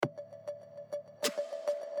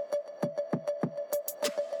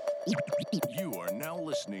You are now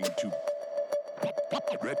listening to Bet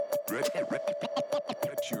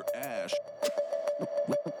Your Ash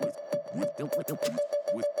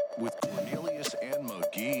with Cornelius and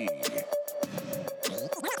McGee.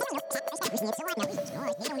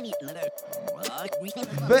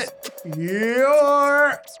 Bet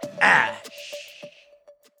your ash.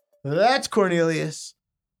 That's Cornelius.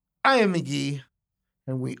 I am McGee.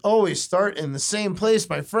 And we always start in the same place,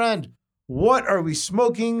 my friend. What are we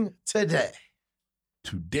smoking today?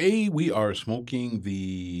 Today we are smoking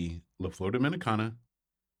the Flor Dominicana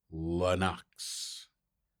Lennox.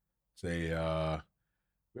 It's a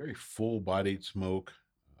very full-bodied smoke.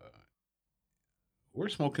 We're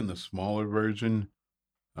smoking the smaller version.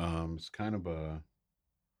 It's kind of a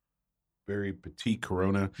very petite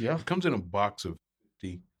Corona. Yeah. It comes in a box of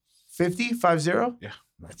 50. 50? 50? Yeah.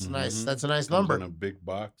 That's nice. That's a nice Comes number. in a big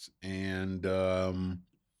box. And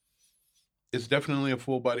it's definitely a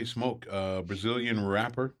full-body smoke. Brazilian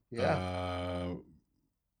wrapper. Yeah.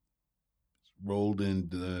 Rolled in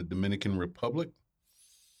the Dominican Republic.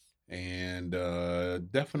 And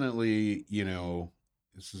definitely,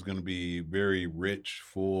 this is going to be very rich,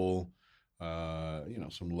 full,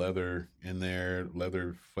 some leather in there,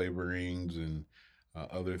 leather flavorings and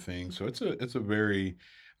other things. So it's a very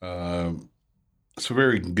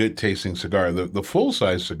good tasting cigar. The full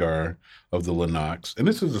size cigar of the Lennox, and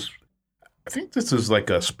I think this is like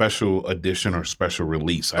a special edition or special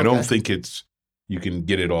release. I don't think you can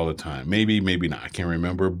get it all the time. Maybe not. I can't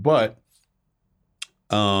remember, but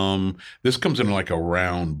this comes in like a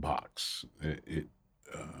round box.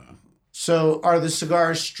 So are the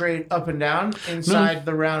cigars straight up and down inside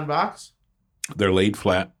the round box? They're laid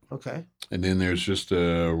flat. Okay. And then there's just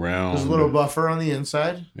a round. There's a little buffer on the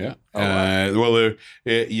inside. Yeah. Oh, wow. Well,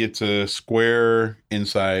 it's a square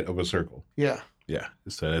inside of a circle. Yeah. Yeah.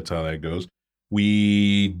 So that's how that goes.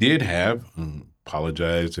 We did have,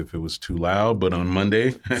 apologize if it was too loud, but on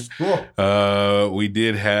Monday, Cool. we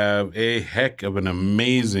did have a heck of an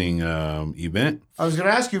amazing event. I was going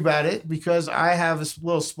to ask you about it because I have a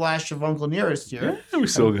little splash of Uncle Nearest here. Yeah, we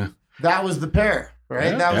still got. That was the pair,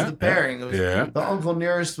 right? Yeah, that was the pairing. It was yeah. the Uncle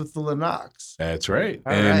Nearest with the Lennox. That's right.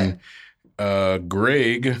 All and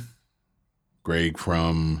Greg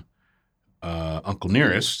from Uncle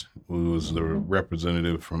Nearest, who was the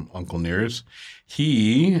representative from Uncle Nearest,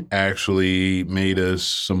 he actually made us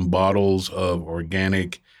some bottles of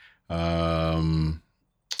organic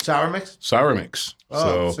Sour mix? sour mix.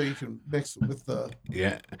 Oh, so you can mix it with the...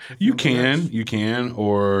 Yeah, you can,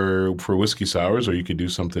 or for whiskey sours, or you could do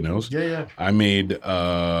something else. Yeah. I made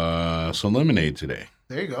some lemonade today,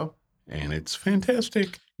 There you go. and it's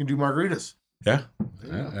fantastic. You can do margaritas. Yeah.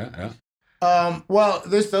 Well,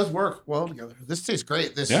 this does work well together. This tastes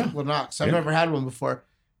great. This Lennox. I've never had one before.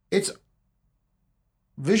 It's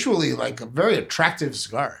visually like a very attractive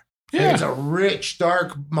cigar. Yeah. And it's a rich,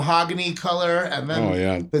 dark mahogany color, and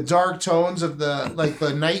then the dark tones of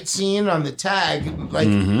the night scene on the tag,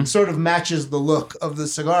 sort of matches the look of the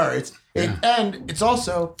cigar. And it's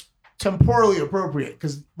also temporally appropriate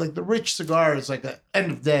because like the rich cigar is like an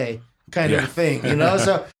end of day kind of a thing,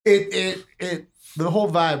 So the whole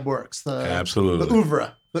vibe works. Absolutely.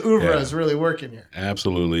 The oeuvre is really working here.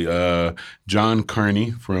 Absolutely. John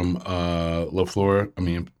Carney from La Flor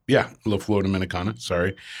Dominicana,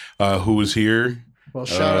 sorry, who was here. Well,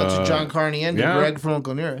 shout out to John Carney and to Greg from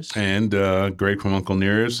Uncle Nearest. And Greg from Uncle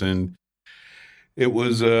Nearest. And it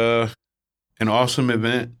was an awesome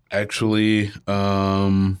event, actually.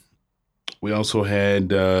 We also had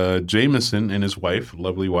Jameson and his wife,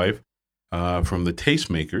 lovely wife, from the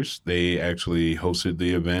Tastemakers. They actually hosted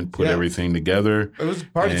the event, put everything together. It was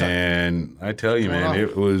party time. And I tell you, man,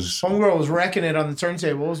 it was... Homegirl was wrecking it on the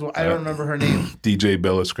turntables. I don't remember her name. DJ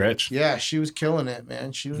Bella Scratch. Yeah, she was killing it,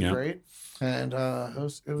 man. She was great. And it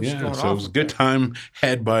was going off. So it was a good time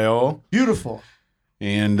had by all. Beautiful.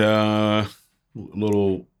 And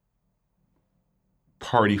little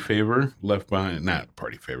party favor left behind. Not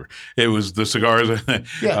party favor. It was the cigars.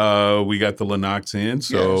 We got the Lennox in.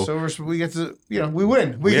 So we get to, we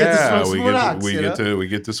win. We get to smoke some Lennox. We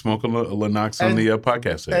get to smoke a Lennox on the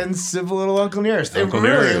podcast today. And sip a little Uncle Nearest.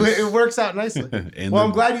 It works out nicely. Well, I'm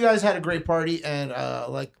glad you guys had a great party, and I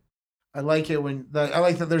like it I like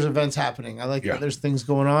that there's events happening. I like that there's things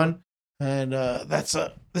going on, and this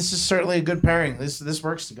is certainly a good pairing. This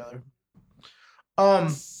works together.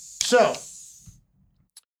 So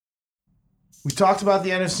we talked about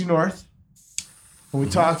the NFC North, and we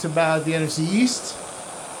talked about the NFC East.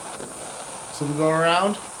 So we go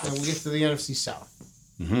around and we get to the NFC South.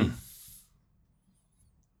 Mm-hmm.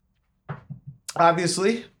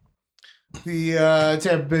 Obviously, the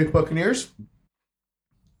Tampa Bay Buccaneers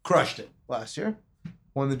crushed it last year.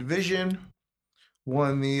 Won the division,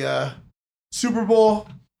 won the Super Bowl,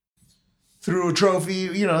 threw a trophy.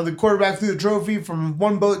 The quarterback threw the trophy from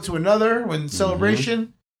one boat to another when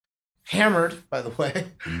celebration. Hammered, by the way.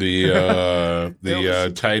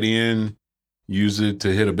 The tight end used it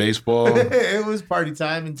to hit a baseball. It was party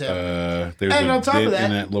time in Tampa. And on top of that,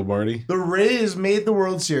 in that Lombardi, the Rays made the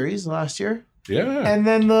World Series last year. Yeah. And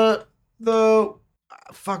then the I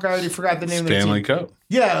already forgot the name Stanley of the team. Cup.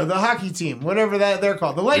 Yeah, the hockey team, whatever they're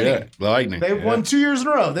called, the Lightning. Yeah, the Lightning. They've won 2 years in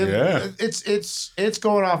a row. It's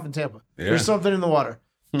going off in Tampa. Yeah. There's something in the water.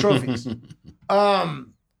 Trophies.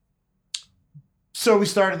 So we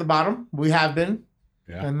start at the bottom. We have been.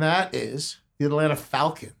 Yeah. And that is the Atlanta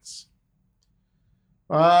Falcons.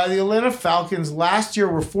 The Atlanta Falcons last year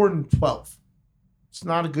were 4-12. It's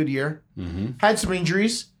not a good year. Mm-hmm. Had some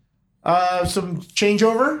injuries. Some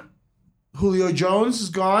changeover. Julio Jones is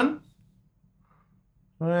gone.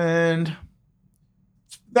 And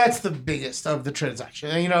that's the biggest of the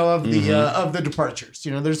transaction, of the departures.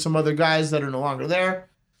 There's some other guys that are no longer there.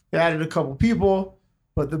 They added a couple people.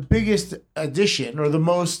 But the biggest addition, or the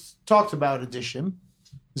most talked about addition,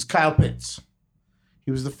 is Kyle Pitts.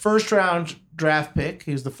 He was the first-round draft pick.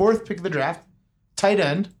 He was the 4th pick of the draft. Tight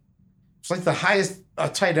end. It's like the highest a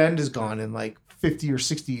tight end has gone in like 50 or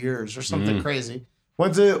 60 years or something crazy.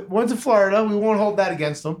 Went to Florida. We won't hold that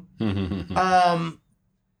against him.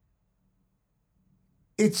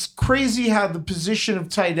 It's crazy how the position of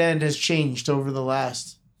tight end has changed over the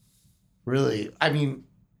last,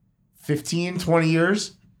 15, 20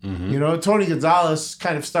 years. Mm-hmm. Tony Gonzalez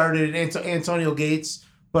kind of started Antonio Gates,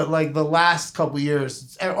 but like the last couple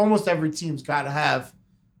years, almost every team's got to have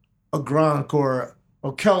a Gronk or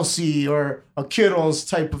a Kelsey or a Kittle's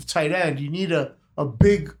type of tight end. You need a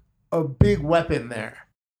big weapon there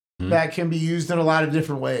that can be used in a lot of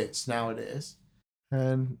different ways nowadays.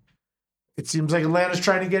 And it seems like Atlanta's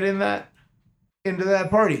trying to get into that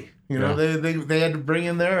party. They had to bring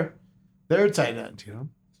in their tight end,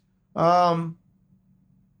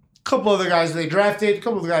 couple other guys they drafted, a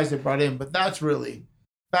couple of the guys they brought in, but that was really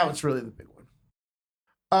the big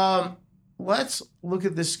one. Let's look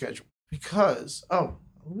at this schedule because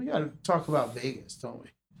we got to talk about Vegas, don't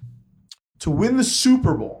we? To win the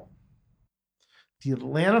Super Bowl, the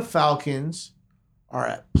Atlanta Falcons are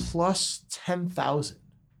at plus 10,000,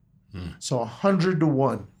 so 100 to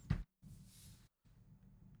 1.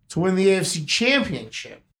 To win the AFC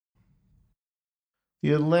Championship,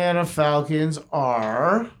 the Atlanta Falcons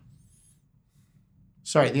are...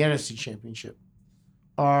 the NFC Championship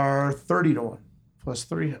are 30 to 1, plus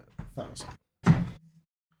 3,000.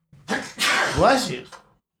 Bless you.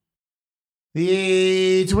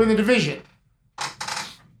 To win the division,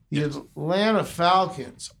 the Atlanta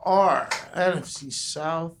Falcons are NFC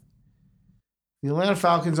South. The Atlanta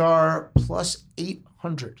Falcons are plus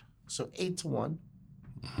 800, so 8 to 1.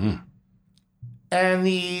 Mm-hmm. And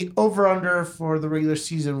the over-under for the regular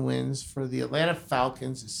season wins for the Atlanta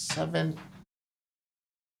Falcons is 7.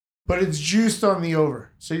 But it's juiced on the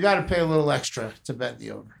over. So you got to pay a little extra to bet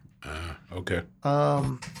the over. Okay.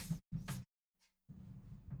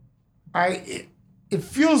 It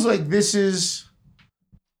feels like this is...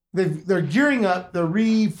 They're gearing up. They're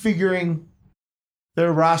refiguring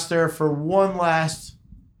their roster for one last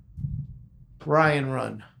Ryan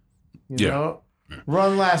run. You know?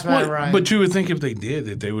 Run last Matt Ryan. But you would think if they did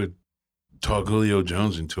that they would talk Julio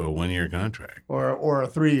Jones into a 1-year contract. Or a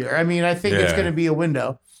 3-year. I think it's going to be a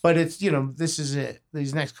window. But it's, this is it.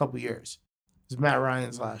 These next couple of years. This is Matt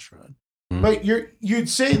Ryan's last run. Mm-hmm. But you'd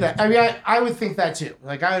say that. I would think that too.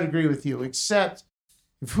 Like, I would agree with you, except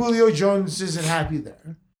if Julio Jones isn't happy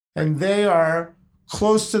there and they are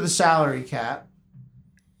close to the salary cap,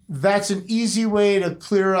 that's an easy way to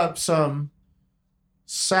clear up some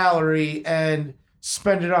salary and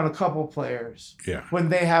spend it on a couple players when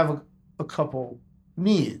they have a couple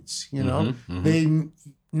needs, They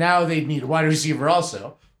need a wide receiver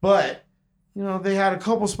also, but they had a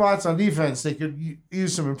couple spots on defense. They could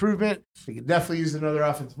use some improvement. They could definitely use another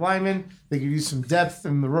offensive lineman. They could use some depth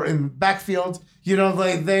in the backfield.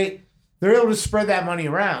 They're able to spread that money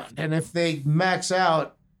around. And if they max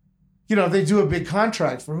out, they do a big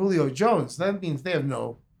contract for Julio Jones, that means they have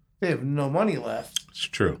no money left. It's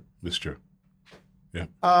true. Yeah.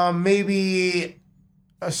 Maybe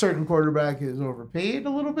a certain quarterback is overpaid a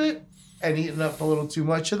little bit and eating up a little too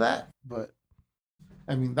much of that, but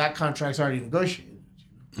that contract's already negotiated.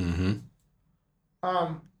 Mm-hmm.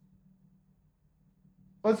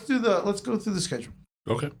 Let's go through the schedule.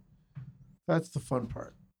 Okay. That's the fun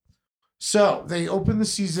part. So they open the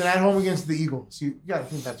season at home against the Eagles. You got to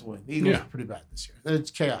think that's a win. The Eagles are pretty bad this year.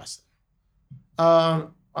 It's chaos.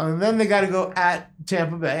 And then they got to go at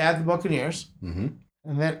Tampa Bay, at the Buccaneers, Mm-hmm.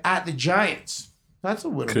 and then at the Giants. That's a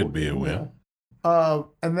winnable. Could be a win.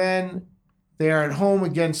 And then they are at home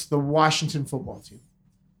against the Washington football team.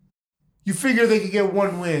 You figure they could get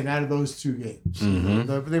one win out of those two games.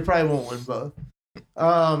 Mm-hmm. They probably won't win both.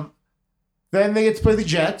 Then they get to play the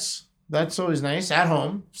Jets. That's always nice. At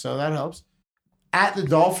home, so that helps. At the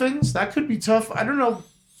Dolphins, that could be tough. I don't know.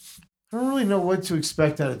 I don't really know what to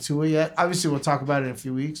expect out of Tua yet. Obviously, we'll talk about it in a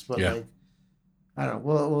few weeks, but I don't know.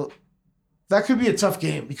 Well, that could be a tough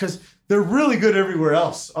game because they're really good everywhere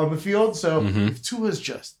else on the field. So if Tua's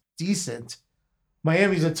just decent,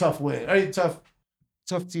 Miami's a tough win. Tough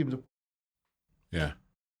team to. Yeah.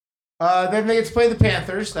 Then they get to play the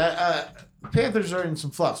Panthers. The Panthers are in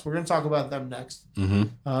some flux. We're going to talk about them next.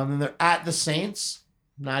 And they're at the Saints.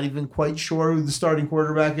 Not even quite sure who the starting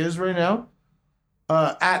quarterback is right now.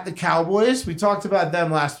 At the Cowboys. We talked about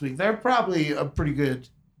them last week. They're probably a pretty good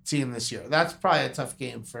team this year. That's probably a tough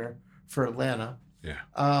game for Atlanta. Yeah.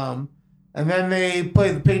 And then they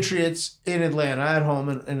play the Patriots in Atlanta, at home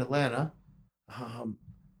in Atlanta.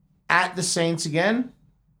 At the Saints again.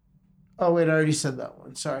 Oh, wait, I already said that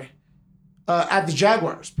one. Sorry. At the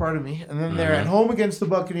Jaguars, pardon me. And then they're at home against the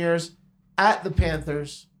Buccaneers, at the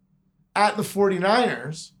Panthers, at the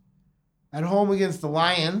 49ers, at home against the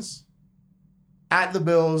Lions, at the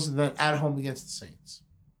Bills, and then at home against the Saints.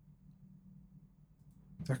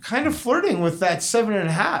 They're kind of flirting with that 7.5,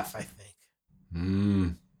 I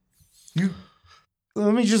think.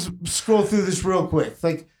 Let me just scroll through this real quick.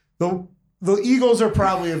 Like the Eagles are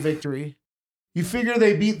probably a victory. You figure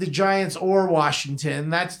they beat the Giants or Washington.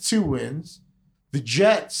 That's 2 wins. The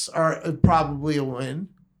Jets are probably a win.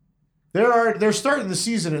 They're starting the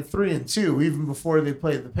season at 3-2, even before they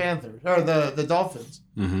play the Panthers or the Dolphins.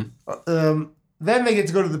 Then they get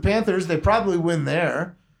to go to the Panthers. They probably win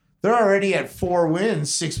there. They're already at 4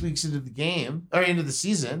 wins 6 weeks into the game or into the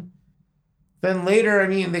season. Then later, I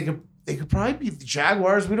mean, they could probably beat the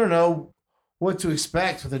Jaguars. We don't know what to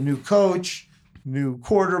expect with a new coach, new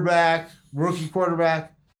quarterback. Rookie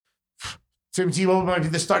quarterback. Tim Tebow might be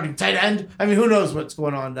the starting tight end. I mean, who knows what's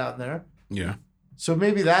going on down there. Yeah. So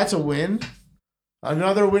maybe that's a win.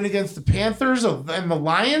 Another win against the Panthers and the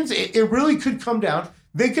Lions. It really could come down.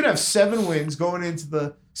 They could have 7 wins going into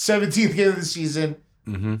the 17th game of the season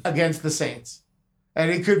against the Saints.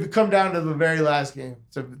 And it could come down to the very last game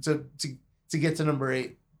to get to number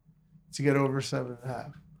 8, to get over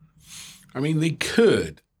 7.5. I mean, they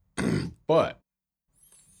could, but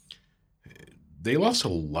they lost a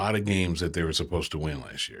lot of games that they were supposed to win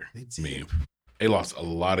last year. They lost a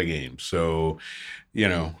lot of games. So,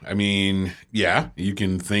 I mean, yeah, you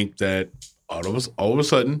can think that all of a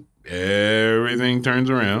sudden everything turns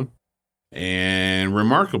around. And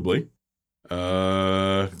remarkably,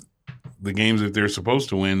 the games that they're supposed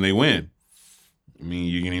to win, they win. I mean,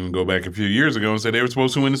 you can even go back a few years ago and say they were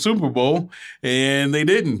supposed to win the Super Bowl, and they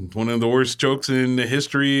didn't. One of the worst chokes in the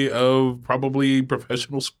history of probably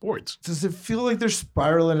professional sports. Does it feel like they're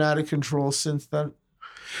spiraling out of control since then?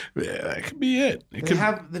 Yeah, that could be it.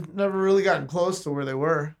 They've never really gotten close to where they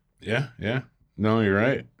were. Yeah. No, you're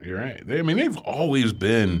right. They've always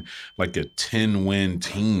been like a 10-win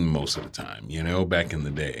team most of the time, back in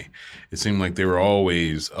the day. It seemed like they were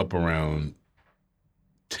always up around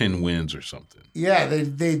 10 wins or something. Yeah,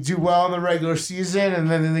 they do well in the regular season, and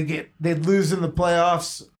then they'd lose in the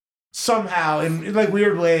playoffs somehow in like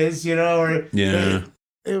weird ways, or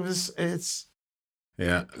it's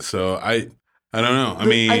yeah. So I don't know.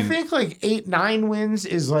 I think like 8-9 wins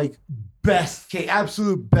is like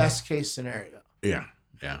absolute best case scenario. Yeah.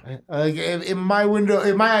 Like in my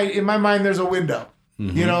mind, there's a window,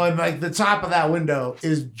 and like the top of that window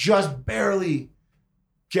is just barely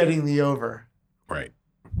getting the over. Right.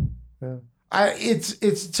 Yeah. It's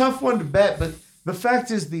a tough one to bet, but the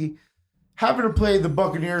fact is having to play the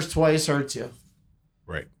Buccaneers twice hurts you.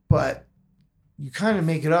 Right. But you kind of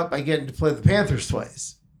make it up by getting to play the Panthers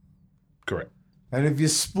twice. Correct. And if you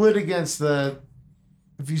split against the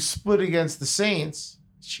Saints,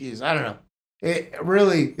 geez, I don't know.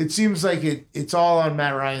 It seems like it's all on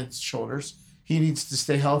Matt Ryan's shoulders. He needs to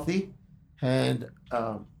stay healthy, and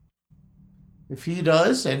if he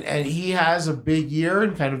does, and he has a big year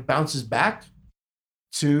and kind of bounces back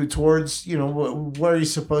towards where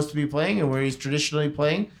he's supposed to be playing and where he's traditionally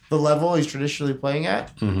playing, the level he's traditionally playing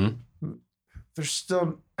at, there's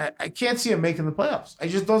still I can't see him making the playoffs. I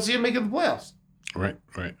just don't see him making the playoffs. Right.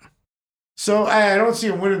 So I don't see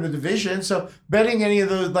him winning the division. So betting any of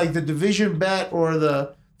those, like the division bet or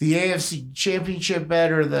the AFC Championship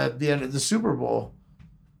bet or the Super Bowl,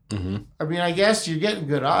 I mean, I guess you're getting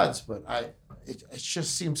good odds, but it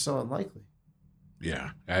just seems so unlikely.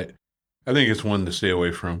 Yeah. I think it's one to stay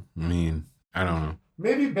away from. I mean, I don't know.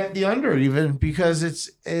 Maybe bet the under even because it's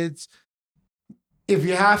if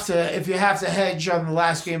you have to hedge on the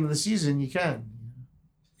last game of the season, you can.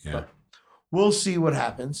 Yeah. But we'll see what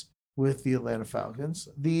happens with the Atlanta Falcons.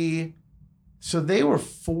 So they were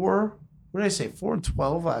 4-12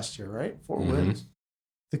 last year, right? 4 wins.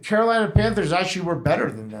 The Carolina Panthers actually were better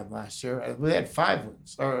than them last year. They had 5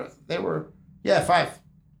 wins. Or they were 5.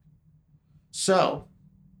 So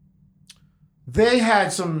they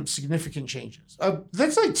had some significant changes.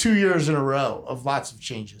 That's like 2 years in a row of lots of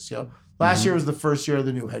changes. Last year was the first year of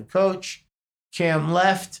the new head coach. Cam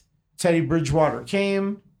left. Teddy Bridgewater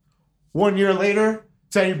came. 1 year later,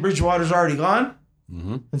 Teddy Bridgewater's already gone,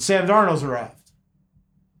 and Sam Darnold's arrived.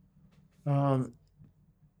 And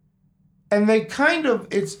they kind of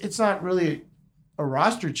it's not really a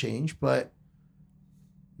roster change, but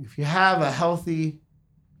if you have a healthy,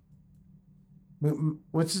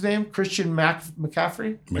 what's his name? Christian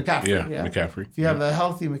McCaffrey? McCaffrey. If you have a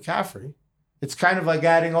healthy McCaffrey, it's kind of like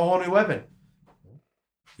adding a whole new weapon.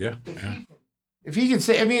 Yeah. If he can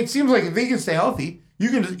stay, I mean, it seems like if he can stay healthy,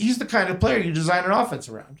 he's the kind of player you design an offense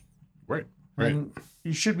around. Right. And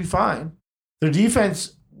you should be fine. Their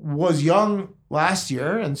defense was young last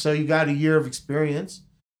year, and so you got a year of experience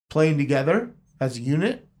playing together as a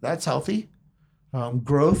unit. That's healthy.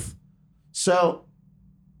 Growth. So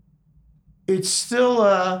it's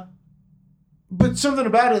still but something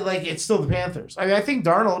about it, like it's still the Panthers. I mean, I think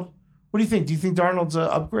Darnold, what do you think? Do you think Darnold's an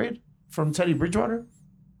upgrade from Teddy Bridgewater?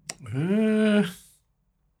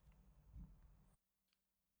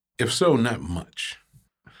 If so, not much.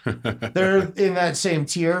 They're in that same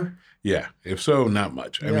tier. Yeah. If so, not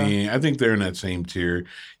much. I mean, I think they're in that same tier,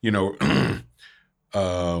 and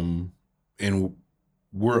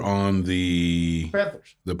we're on the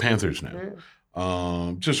Panthers now.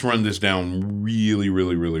 Yeah. Just run this down really,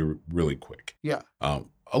 really, really, really quick. Yeah. A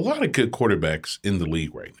lot of good quarterbacks in the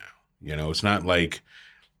league right now. It's not like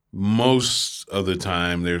most of the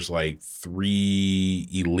time there's like 3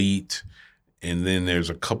 elite and then there's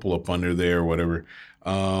a couple up under there or whatever.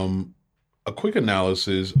 A quick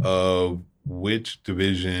analysis of which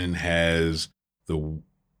division has the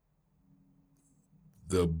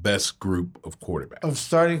best group of quarterbacks. Of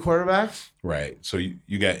starting quarterbacks? Right. So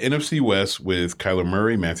you got NFC West with Kyler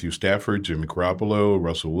Murray, Matthew Stafford, Jimmy Garoppolo,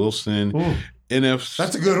 Russell Wilson. Ooh, NFC,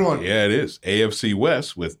 that's a good one. Yeah, it is. AFC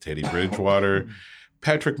West with Teddy Bridgewater,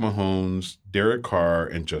 Patrick Mahomes, Derek Carr,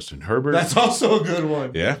 and Justin Herbert. That's also a good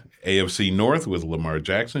one. Yeah. AFC North with Lamar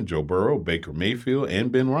Jackson, Joe Burrow, Baker Mayfield,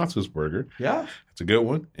 and Ben Roethlisberger. Yeah. That's a good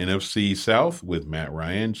one. NFC South with Matt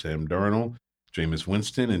Ryan, Sam Darnold, Jameis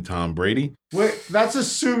Winston, and Tom Brady. Wait, that's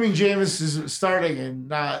assuming Jameis is starting and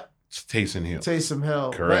not Taysom Hill. Taysom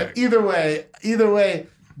Hill. Correct. But either way,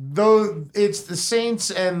 though it's the Saints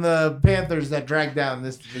and the Panthers that drag down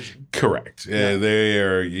this division. Correct. Yeah. They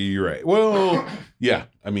are. You're right. Well, yeah.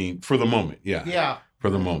 I mean, for the moment, yeah. Yeah. For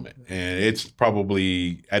the moment, and it's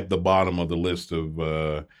probably at the bottom of the list of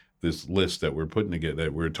this list that we're putting together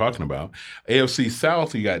that we're talking about. AFC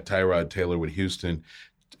South, you got Tyrod Taylor with Houston,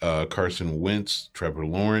 Carson Wentz, Trevor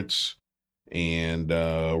Lawrence, and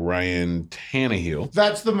Ryan Tannehill.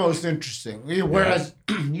 That's the most interesting. Whereas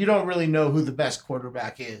you don't really know who the best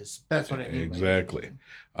quarterback is. That's what I mean. Exactly.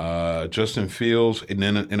 Justin Fields, and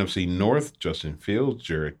then NFC North, Justin Fields,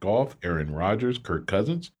 Jared Goff, Aaron Rodgers, Kirk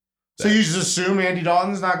Cousins. So you just assume Andy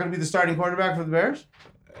Dalton's not going to be the starting quarterback for the Bears?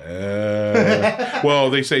 Well,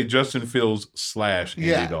 they say Justin Fields /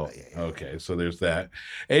 Andy Dalton. Yeah. Okay, so there's that.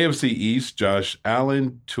 AFC East, Josh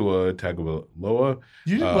Allen, Tua Tagovailoa.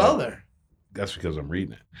 You did well there. That's because I'm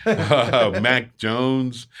reading it. Mac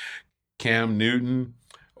Jones, Cam Newton,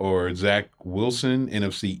 or Zach Wilson.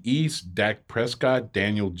 NFC East, Dak Prescott,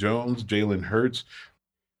 Daniel Jones, Jalen Hurts,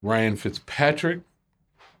 Ryan Fitzpatrick.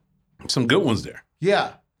 Some good ones there.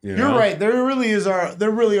 Yeah. You're right. There really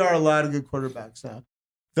are a lot of good quarterbacks now.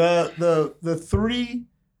 The 3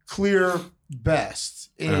 clear best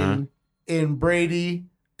in Brady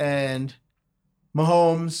and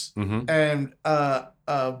Mahomes and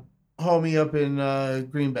homie up in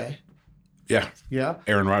Green Bay. Yeah. Yeah.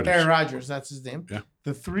 Aaron Rodgers. That's his name. Yeah.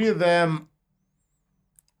 The 3 of them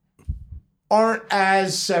aren't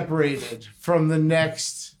as separated from the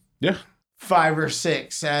next 5 or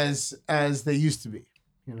 6 as they used to be.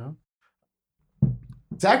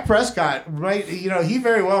 Dak Prescott might, he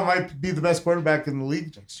very well might be the best quarterback in the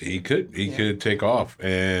league next year. He could take off.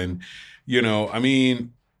 And, I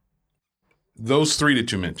mean, those 3 that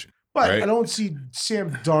you mentioned. But right? I don't see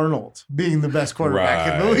Sam Darnold being the best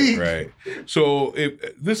quarterback in the league. Right. So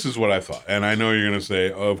this is what I thought. And I know you're going to say,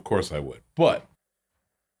 of course I would. But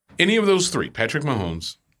Any of those three, Patrick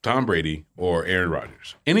Mahomes, Tom Brady, or Aaron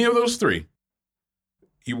Rodgers, any of those three,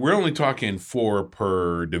 we're only talking 4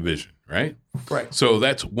 per division, right? Right. So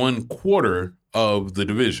that's 1/4 of the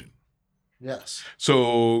division. Yes.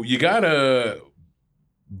 So you got to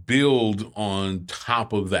build on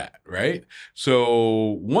top of that, right?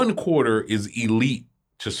 So 1/4 is elite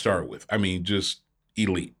to start with. I mean, just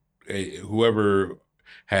elite. Whoever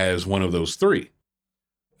has one of those three.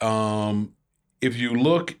 If you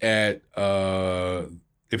look at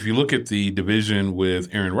the division with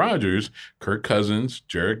Aaron Rodgers, Kirk Cousins,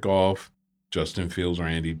 Jared Goff, Justin Fields, or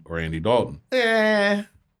Andy Dalton.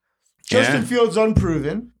 Justin Fields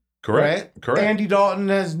unproven. Correct. Right? Correct. Andy Dalton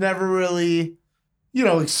has never really,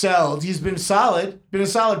 excelled. He's been solid, been a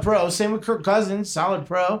solid pro. Same with Kirk Cousins, solid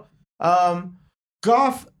pro.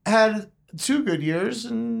 Goff had 2 good years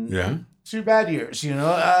and 2 bad years.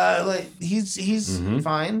 He's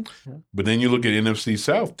fine. But then you look at NFC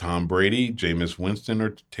South: Tom Brady, Jameis Winston,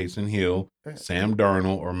 or Taysom Hill, Sam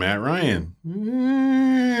Darnold, or Matt Ryan.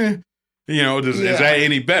 Is that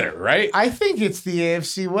any better, right? I think it's the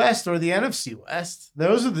AFC West or the NFC West.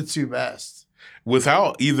 Those are the 2 best.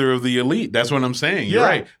 Without either of the elite. That's what I'm saying. You're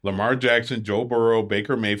right. Lamar Jackson, Joe Burrow,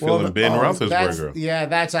 Baker Mayfield, and Ben Roethlisberger.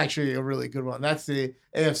 That's actually a really good one. That's the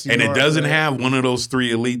AFC And North, it doesn't have one of those 3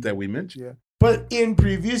 elite that we mentioned. Yeah. But in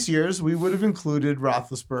previous years, we would have included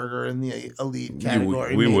Roethlisberger in the elite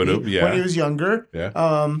category. We would have, when he was younger.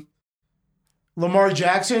 Yeah. Lamar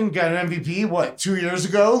Jackson got an MVP, 2 years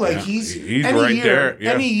ago? He's right there.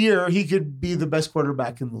 Yeah. Any year, he could be the best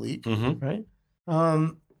quarterback in the league, right?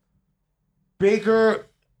 Baker,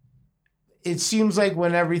 it seems like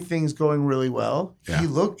when everything's going really well,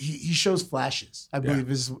 he shows flashes, I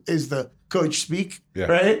believe is the coach speak,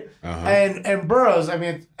 right? And Burrows, I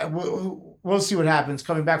mean, we'll see what happens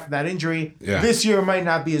coming back from that injury. Yeah. This year might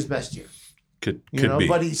not be his best year. Could be.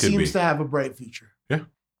 But he seems to have a bright future. Yeah.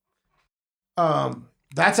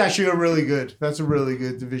 That's actually a really good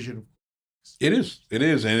division. It is. And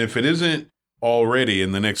if it isn't already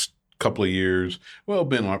in the next couple of years, well,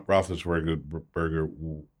 Ben Roethlisberger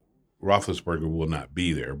will not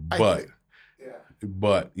be there, but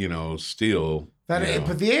still.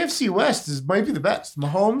 But the AFC West might be the best.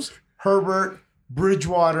 Mahomes, Herbert,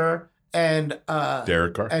 Bridgewater, and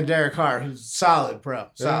Derek Carr, who's solid pro,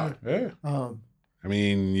 solid. Yeah. I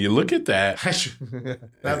mean, you look at that.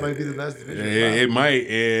 That might be the best division. It might,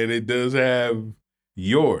 and it does have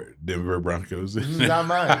your Denver Broncos. Not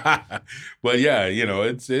mine. But yeah,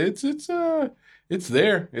 it's there. It's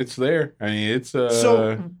there. I mean, it's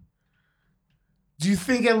So, do you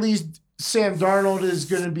think at least Sam Darnold is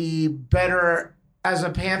going to be better as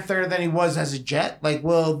a Panther than he was as a Jet?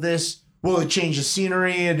 Will it change the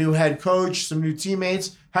scenery, a new head coach, some new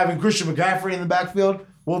teammates, having Christian McCaffrey in the backfield?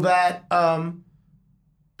 Will that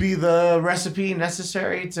be the recipe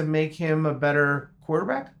necessary to make him a better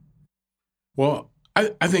quarterback? Well,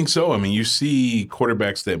 I think so. I mean, you see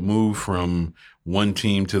quarterbacks that move from one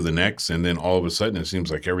team to the next, and then all of a sudden it seems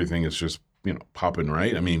like everything is just, popping,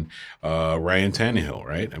 right? I mean, Ryan Tannehill,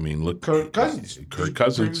 right? I mean, look. Kirk Cousins.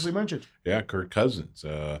 Previously mentioned. Yeah, Kirk Cousins.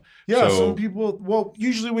 Some people,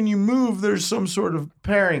 usually when you move, there's some sort of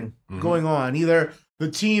pairing going on. Either the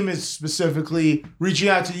team is specifically reaching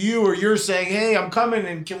out to you, or you're saying, hey, I'm coming,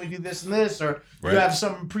 and can we do this and this? Or you have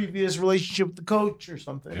some previous relationship with the coach or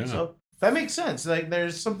something. Yeah. So that makes sense.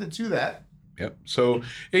 There's something to that. Yep. So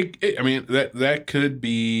that could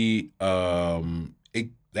be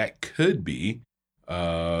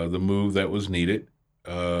the move that was needed.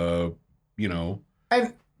 And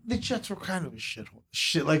the Jets were kind of a shithole.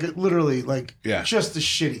 Just a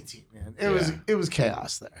shitty team, man. It was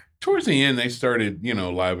chaos there. Towards the end, they started,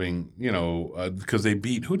 because they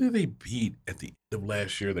beat. Who did they beat at the end of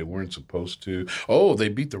last year? They weren't supposed to. Oh, they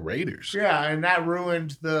beat the Raiders. Yeah, and that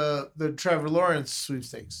ruined the Trevor Lawrence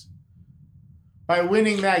sweepstakes. By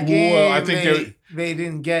winning that game, well, I think they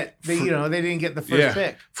didn't get the first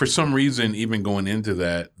pick. For some reason, even going into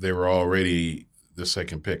that, they were already the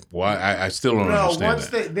second pick. Well, I still don't understand that. Once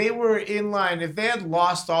they were in line, if they had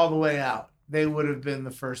lost all the way out, they would have been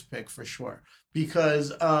the first pick for sure. Because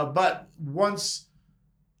the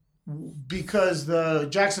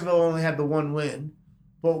Jacksonville only had the one win,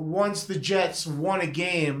 but once the Jets won a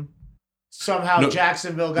game, somehow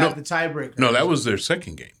Jacksonville got the tiebreaker. No, that was their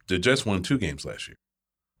second game. The Jets won 2 games last year.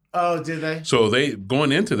 Oh, did they? So they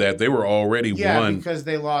going into that, they were already won. Yeah, because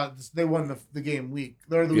they lost. They won the game week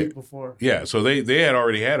or the week before. Yeah, so they had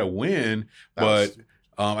already had a win, but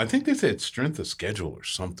I think they said strength of schedule or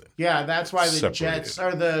something. Yeah, that's why the Jets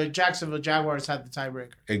or the Jacksonville Jaguars had the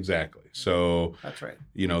tiebreaker. Exactly. So that's right.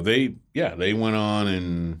 They went on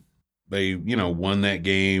and they won that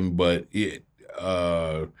game, but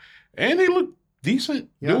and they looked decent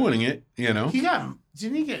doing it. He didn't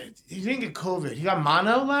get COVID. He got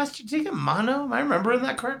mono last year. Did he get mono? Am I remembering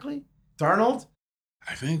that correctly? Darnold?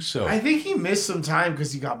 I think so. I think he missed some time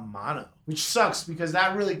because he got mono, which sucks because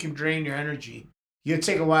that really can drain your energy. You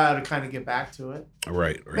take a while to kind of get back to it.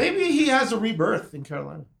 Right. Maybe he has a rebirth in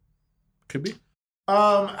Carolina. Could be.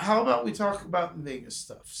 How about we talk about the Vegas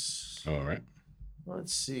stuffs? All right.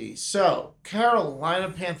 Let's see. So, Carolina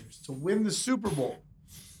Panthers to win the Super Bowl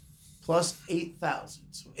plus 8,000.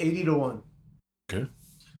 So 80 to 1. Okay.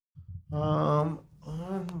 $1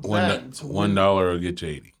 will get you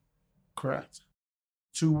 80. Correct.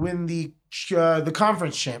 To win the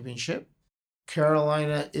conference championship,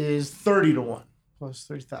 Carolina is 30 to 1 plus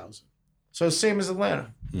 30,000. So same as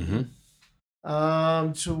Atlanta.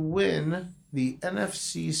 Mm-hmm. To win the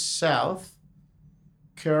NFC South,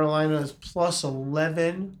 Carolina is plus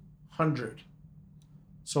 1,100.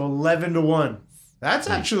 So 11 to 1. That's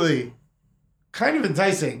actually kind of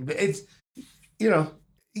enticing. It's, you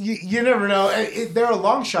never know. They're a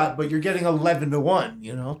long shot, but you're getting 11 to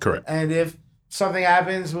 1, Correct. And if something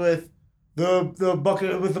happens with the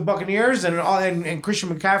Buccaneers and Christian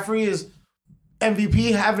McCaffrey is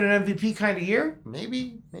having an MVP kind of year,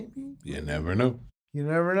 maybe. You never know. You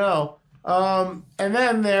never know. And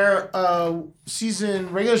then their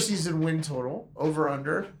regular season win total over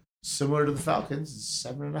under, similar to the Falcons, is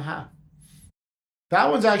 7.5. That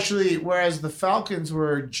one's actually, whereas the Falcons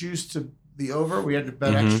were juiced to the over, we had to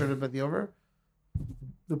bet extra to bet the over.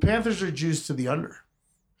 The Panthers are juiced to the under.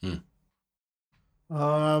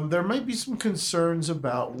 There might be some concerns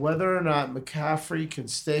about whether or not McCaffrey can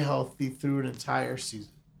stay healthy through an entire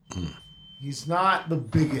season. He's not the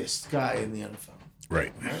biggest guy in the NFL.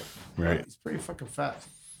 Right. He's pretty fucking fast.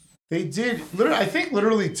 They did, I think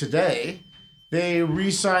literally today, they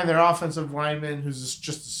re-signed their offensive lineman, who's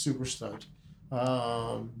just a super stud,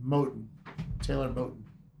 Taylor Moton.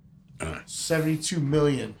 $72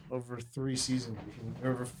 million over 3 seasons,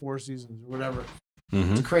 over 4 seasons, or whatever.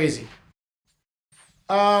 It's crazy.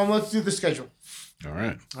 Let's do the schedule. All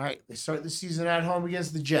right. They start the season at home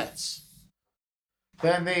against the Jets.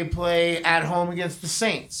 Then they play at home against the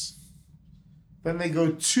Saints. Then they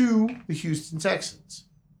go to the Houston Texans.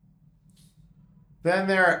 Then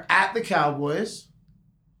they're at the Cowboys.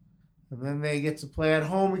 And then they get to play at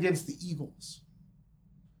home against the Eagles.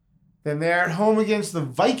 Then they're at home against the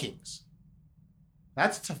Vikings.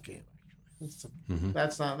 That's a tough game, actually.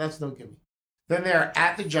 That's no gimme. Then they're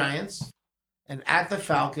at the Giants and at the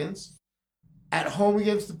Falcons, at home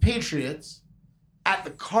against the Patriots, at the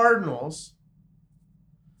Cardinals,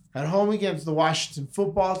 at home against the Washington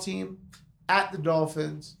football team, at the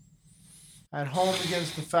Dolphins, at home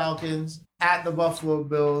against the Falcons, at the Buffalo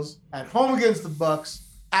Bills, at home against the Bucks,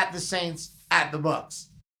 at the Saints, at the Bucks.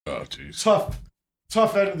 Oh, jeez.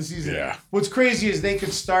 Tough end of the season. Yeah. What's crazy is they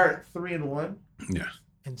could start 3-1. Yeah.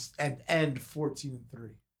 And end 14-3.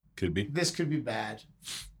 Could be. This could be bad.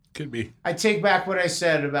 Could be. I take back what I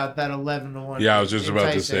said about that 11-1. Yeah, I was just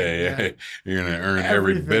about to say, you're going to earn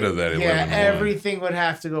every bit of that 11-1. Yeah, everything would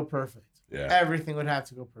have to go perfect. Yeah. Everything would have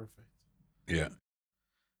to go perfect. Yeah.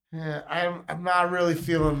 Yeah, I'm not really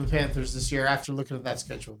feeling the Panthers this year after looking at that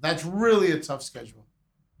schedule. That's really a tough schedule.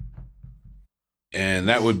 And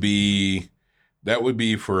that would be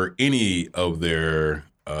for any of their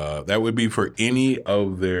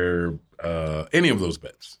any of those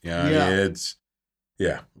bets. I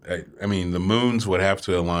mean, the moons would have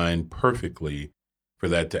to align perfectly for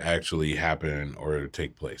that to actually happen or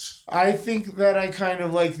take place. I think that I kind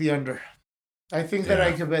of like the under. I think that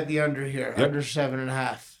I could bet the under here, under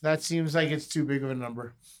 7.5. That seems like it's too big of a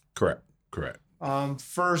number. Correct.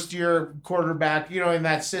 First year quarterback, in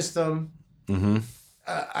that system. Mm-hmm.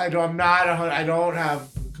 I don't have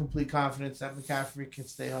complete confidence that McCaffrey can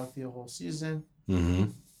stay healthy a whole season.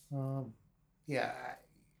 Mm-hmm.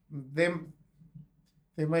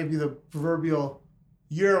 They might be the proverbial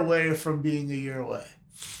year away from being a year away.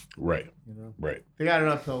 Right. Right. They got an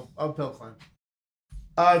uphill climb.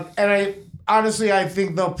 And I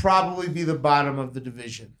think they'll probably be the bottom of the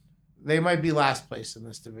division. They might be last place in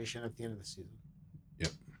this division at the end of the season.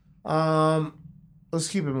 Yep. Let's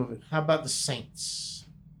keep it moving. How about the Saints?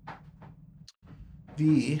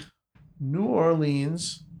 The New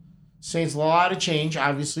Orleans Saints, a lot of change.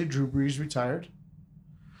 Obviously, Drew Brees retired.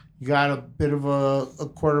 You got a bit of a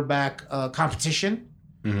quarterback competition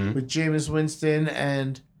with Jameis Winston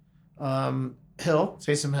and Taysom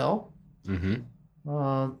Hill.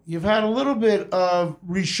 Mm-hmm. You've had a little bit of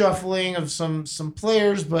reshuffling of some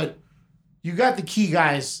players, but you got the key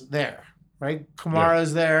guys there, right?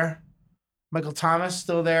 Kamara's there. Michael Thomas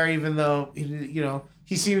still there, even though he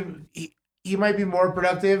might be more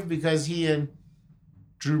productive because he and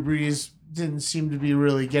Drew Brees didn't seem to be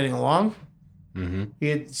really getting along. Mm-hmm. He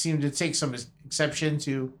had seemed to take some exception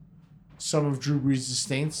to some of Drew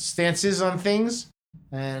Brees' stances on things,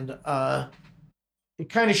 and it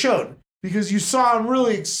kind of showed because you saw him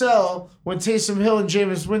really excel when Taysom Hill and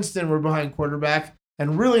Jameis Winston were behind quarterback,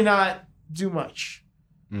 and really not do much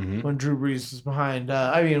when Drew Brees was behind.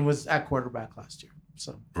 Was at quarterback last year,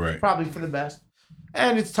 so probably for the best.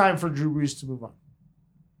 And it's time for Drew Brees to move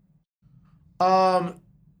on.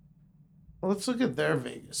 Let's look at their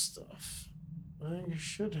Vegas stuff. I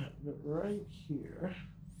should have it right here.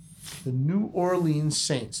 The New Orleans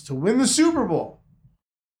Saints to win the Super Bowl.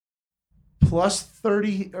 Plus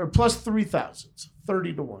 30 or plus 3,000.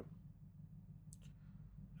 30 to 1.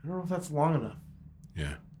 I don't know if that's long enough.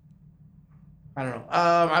 Yeah. I don't know.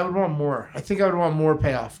 I would want more. I think I would want more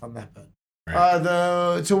payoff on that bet. Right.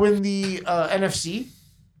 To win the NFC,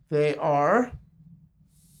 they are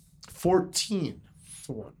 14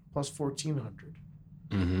 to 1. Plus 1,400.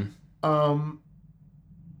 Mm-hmm.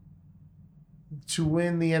 To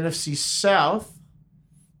win the NFC South,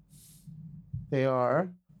 they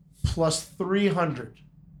are plus 300.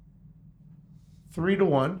 3 to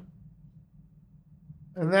 1.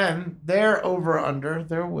 And then their over-under,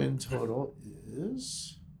 their win total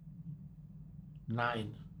is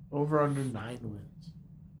 9. Over-under 9 wins.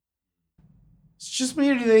 It's just me,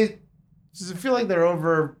 or does it feel like they're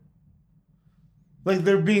over... Like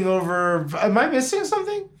they're being over... Am I missing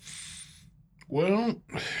something? Well,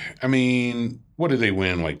 I mean, what did they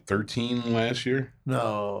win? Like 13 last year?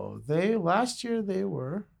 No, last year they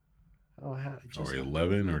were... or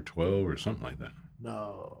 11 or 12 or something like that.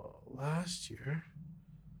 No, last year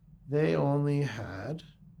they only had...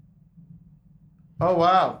 Oh,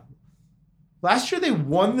 wow. Last year they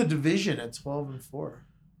won the division at 12-4.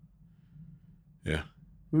 Yeah.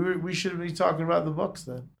 We should be talking about the Bucs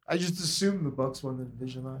then. I just assumed the Bucs won the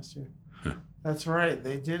division last year. Huh. That's right.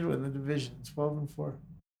 They did win the division, 12-4.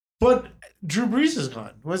 But Drew Brees is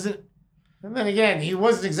gone, wasn't? And then again, he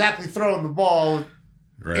wasn't exactly throwing the ball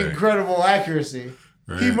with incredible accuracy.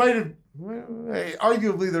 Right. He might have,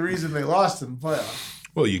 arguably, the reason they lost in the playoffs.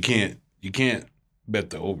 Well, you can't bet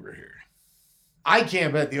the over here. I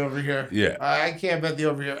can't bet the over here. Yeah, I can't bet the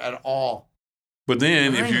over here at all. But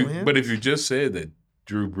then, if you just said that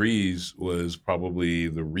Drew Brees was probably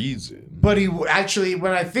the reason. But he actually,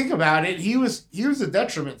 when I think about it, he was a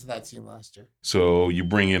detriment to that team last year. So you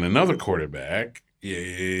bring in another quarterback,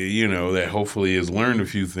 that hopefully has learned a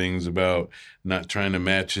few things about not trying to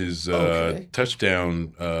match his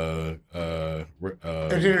touchdown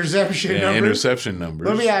interception numbers.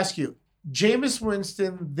 Let me ask you, Jameis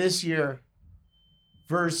Winston this year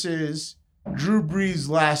versus Drew Brees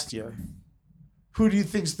last year, who do you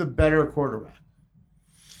think's the better quarterback?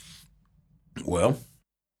 Well,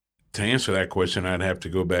 to answer that question, I'd have to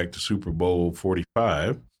go back to Super Bowl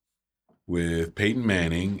 45 with Peyton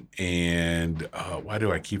Manning and why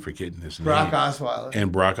do I keep forgetting his name? Brock Osweiler.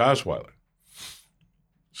 And Brock Osweiler.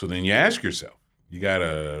 So then you ask yourself, you got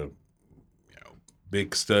a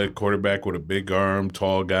big stud quarterback with a big arm,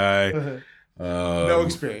 tall guy. No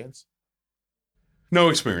experience. No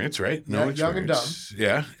experience, right? No experience. Young and dumb.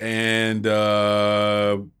 Yeah.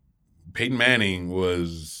 And Peyton Manning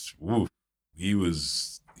was, he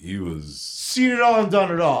was seen it all and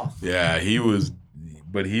done it all. Yeah, he was,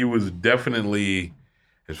 but he was definitely,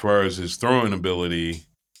 as far as his throwing ability,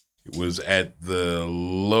 it was at the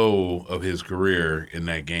low of his career in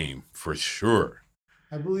that game, for sure.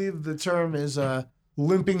 I believe the term is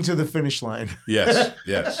limping to the finish line.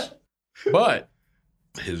 Yes. But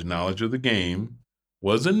his knowledge of the game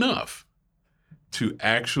was enough to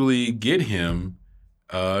actually get him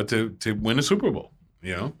to win a Super Bowl.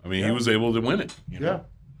 He was able to win it. Yeah.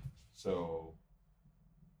 So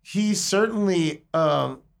he certainly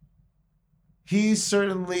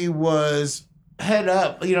was head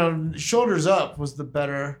up. Shoulders up was the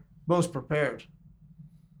better, most prepared.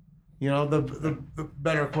 The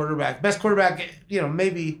better quarterback, best quarterback.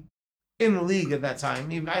 Maybe in the league at that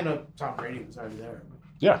time. Even I know Tom Brady was already there.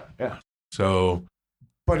 Yeah. So,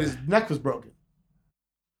 but his neck was broken.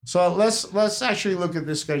 So let's actually look at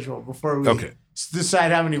this schedule before we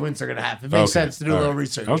decide how many wins they're going to have. It makes sense to do a little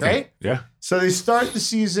research, right? Yeah. So they start the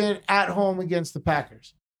season at home against the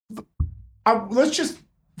Packers. Let's just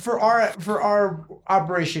for our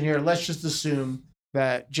operation here, let's just assume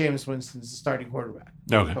that Jameis Winston's the starting quarterback.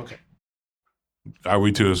 Okay. Are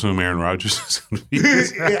we to assume Aaron Rodgers is going to be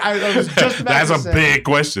I was just about That's a big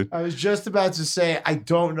question. I was just about to say I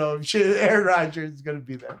don't know if Aaron Rodgers is going to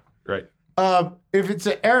be there. Right. If it's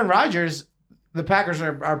Aaron Rodgers, the Packers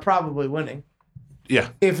are probably winning. Yeah.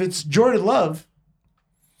 If it's Jordan Love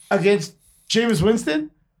against Jameis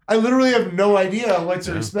Winston, I literally have no idea what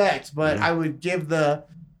to expect. But I would give I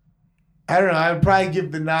would probably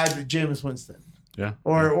give the nod to Jameis Winston. Yeah.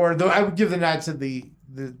 Or I would give the nod to the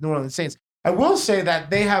New Orleans Saints. I will say that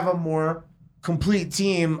they have a more complete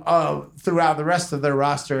team throughout the rest of their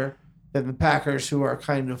roster than the Packers, who are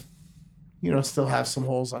kind of, still have some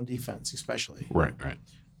holes on defense, especially. Right.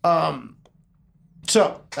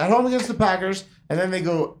 So at home against the Packers, and then they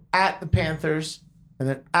go at the Panthers, and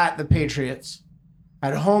then at the Patriots,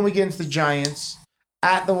 at home against the Giants,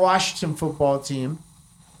 at the Washington football team,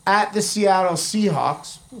 at the Seattle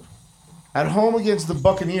Seahawks, at home against the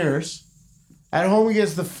Buccaneers, at home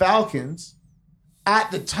against the Falcons, at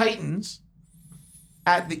the Titans,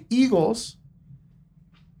 at the Eagles,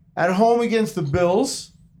 at home against the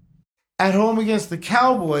Bills, at home against the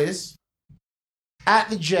Cowboys, at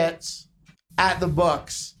the Jets, at the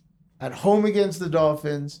Bucks, at home against the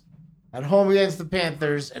Dolphins, at home against the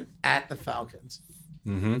Panthers, and at the Falcons.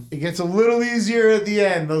 Mm-hmm. It gets a little easier at the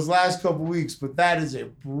end, those last couple weeks, but that is a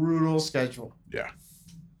brutal schedule. Yeah.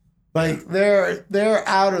 Like their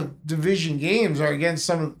out of division games are against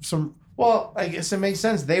some. Well, I guess it makes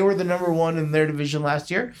sense. They were the number one in their division last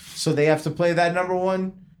year, so they have to play that number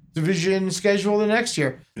one division schedule the next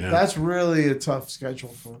year. Yeah. That's really a tough schedule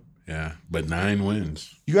for them. Yeah, but 9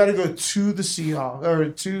 wins. You got to go to the Seahawks or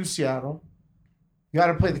to Seattle. You got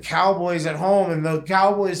to play the Cowboys at home, and the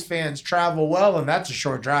Cowboys fans travel well, and that's a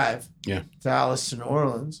short drive. Yeah, Dallas to New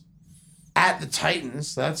Orleans. At the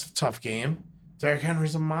Titans, that's a tough game. Derrick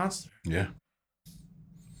Henry's a monster. Yeah.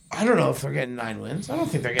 I don't know if they're getting 9 wins. I don't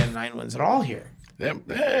think they're getting 9 wins at all here.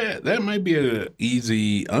 That might be an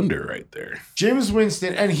easy under right there. Jameis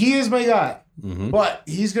Winston, and he is my guy, but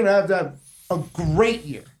he's going to have a great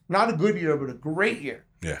year. Not a good year, but a great year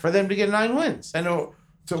for them to get 9 wins. And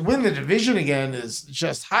to win the division again is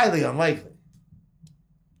just highly unlikely.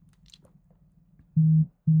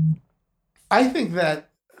 I think that,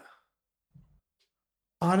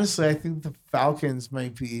 honestly, I think the Falcons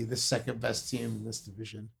might be the second best team in this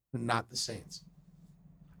division, and not the Saints.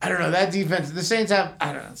 I don't know. That defense, the Saints have,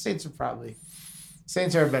 I don't know. Saints are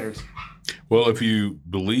a better team. Well, if you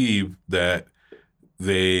believe that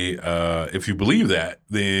if you believe that,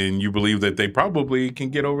 then you believe that they probably can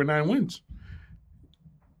get over 9 wins.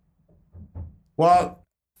 Well,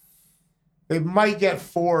 they might get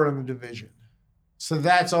 4 in the division. So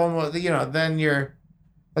that's almost, then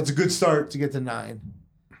that's a good start to get to 9.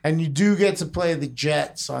 And you do get to play the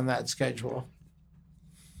Jets on that schedule.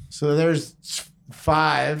 So there's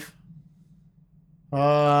 5.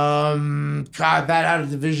 God, that out of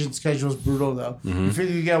division schedule is brutal though. Mm-hmm. You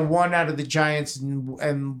figure you get 1 out of the Giants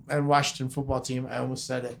and Washington football team. I almost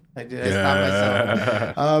said it. I did. I stopped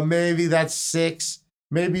myself. Maybe that's 6.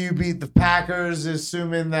 Maybe you beat the Packers,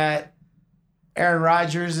 assuming that Aaron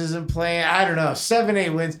Rodgers isn't playing. I don't know.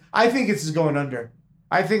 7-8 wins. I think this is going under.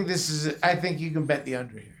 I think you can bet the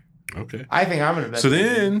under here. Okay. I think I'm going to bet. So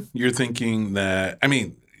then you're thinking that, I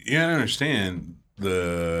mean, you gotta understand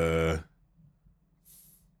the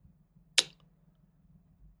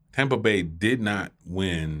Tampa Bay did not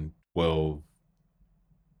win 12.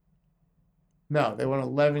 No, they won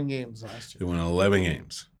 11 games last year. They won 11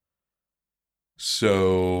 games.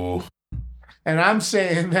 So. And I'm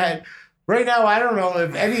saying that right now, I don't know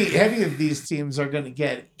if any of these teams are going to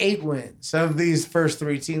get 8 wins of these first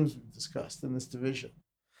 3 teams we've discussed in this division.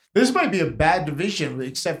 This might be a bad division,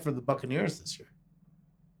 except for the Buccaneers this year.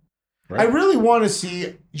 Right. I really want to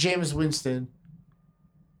see Jameis Winston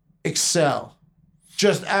excel.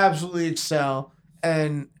 Just absolutely excel.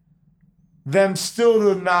 And them still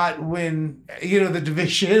to not win, the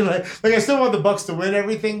division. Like I still want the Bucs to win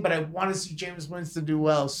everything, but I want to see Jameis Winston do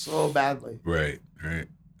well so badly. Right.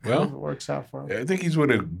 Well, it works out for him. I think he's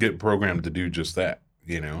with a good program to do just that,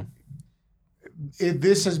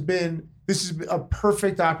 This is a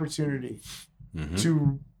perfect opportunity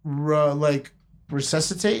to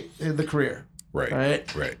resuscitate the career. Right.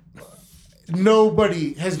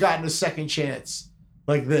 Nobody has gotten a second chance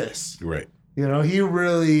like this. Right. He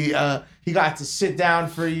really he got to sit down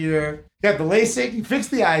for a year. He got the LASIK. He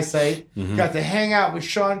fixed the eyesight. Got to hang out with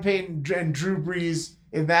Sean Payton and Drew Brees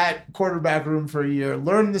in that quarterback room for a year.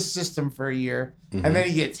 Learn the system for a year, and then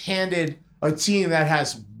he gets handed a team that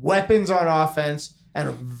has weapons on offense and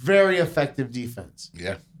a very effective defense.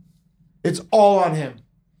 Yeah, it's all on him.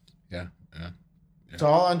 Yeah. It's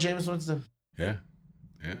all on Jameis Winston. Yeah.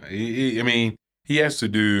 He has to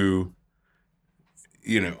do.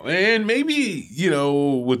 And maybe,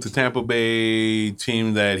 with the Tampa Bay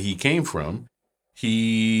team that he came from,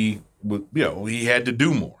 he had to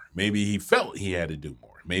do more. Maybe he felt he had to do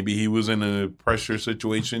more. Maybe he was in a pressure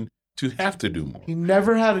situation to have to do more. He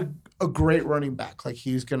never had a great running back like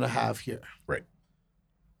he's going to have here. Right.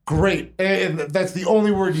 Great. And that's the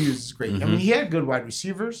only word you use is great. I mean, he had good wide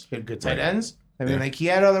receivers. He had good tight ends. I mean, like he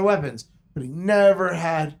had other weapons, but he never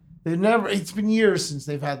had. It's been years since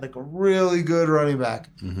they've had like a really good running back,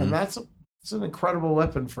 and it's an incredible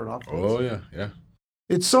weapon for an offense. Oh yeah.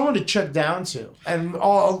 It's someone to check down to, and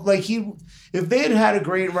if they had a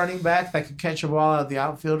great running back that could catch a ball out the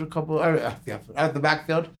outfield out the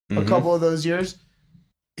backfield a couple of those years,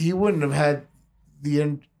 he wouldn't have had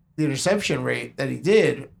the interception rate that he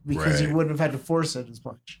did because he wouldn't have had to force it as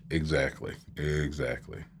much. Exactly.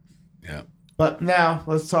 Yeah. But now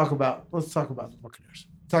let's talk about the Buccaneers.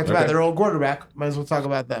 Talked about their old quarterback. Might as well talk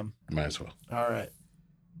about them. Might as well. All right.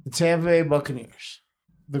 The Tampa Bay Buccaneers.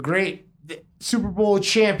 The Super Bowl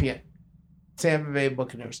champion Tampa Bay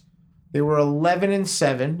Buccaneers. They were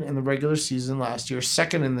 11-7 in the regular season last year,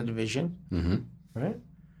 second in the division. Right?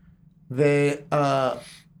 They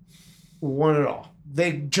won it all.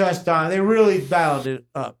 They really dialed it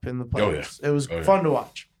up in the playoffs. It was fun to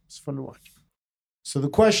watch. It's fun to watch. So the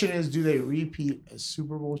question is, do they repeat as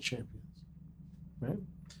Super Bowl champions? Right?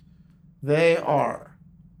 They are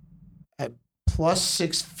at plus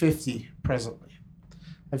 650 presently.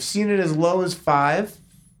 I've seen it as low as 5.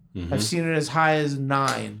 I've seen it as high as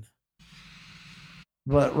 9.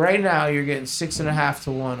 But right now, you're getting 6.5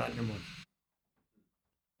 to 1 on your money.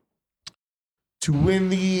 To win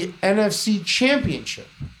the NFC Championship,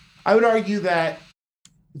 I would argue that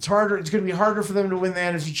it's harder. It's going to be harder for them to win the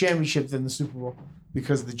NFC Championship than the Super Bowl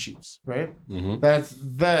because of the Chiefs, right? That's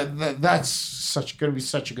going to be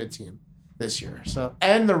such a good team this year. So,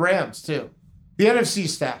 and the Rams too. The NFC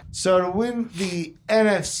stacked. So to win the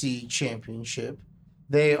NFC Championship,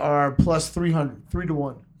 they are plus 300, 3 to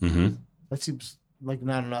 1. That seems like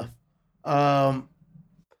not enough.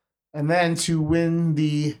 And then to win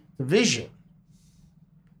the division,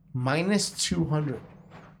 minus 200.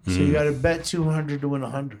 So you got to bet 200 to win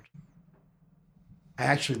 100. I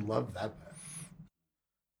actually love that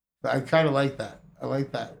bet. I kind of like that. I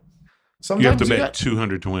like that. Sometimes you have to bet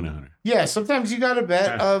 200 to win 100. Yeah, sometimes you got to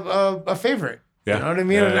bet a favorite. Yeah. You know what I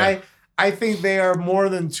mean? And I think they are more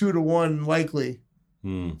than 2 to 1 likely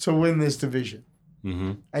to win this division.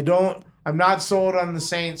 I'm not sold on the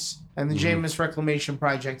Saints and the Jameis Reclamation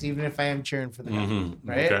Project, even if I am cheering for the guy.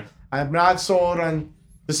 Right? Okay. I'm not sold on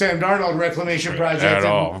the Sam Darnold Reclamation Project at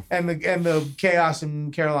all, and the chaos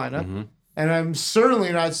in Carolina, and I'm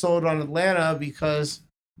certainly not sold on Atlanta because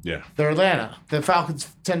they're Atlanta. The Falcons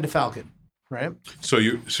tend to Falcon, right? So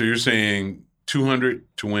you're saying 200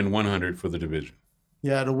 to win 100 for the division?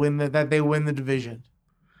 Yeah, to win that they win the division.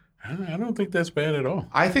 I don't think that's bad at all.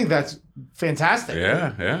 I think that's fantastic.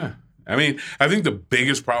 Yeah. I mean, I think the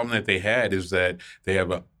biggest problem that they had is that they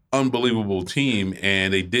have an unbelievable team,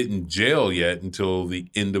 and they didn't gel yet until the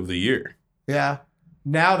end of the year. Yeah.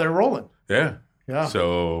 Now they're rolling. Yeah.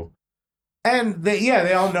 So. And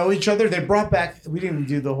they all know each other. They brought back, we didn't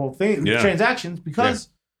do the whole thing, transactions, because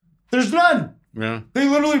there's none. Yeah. They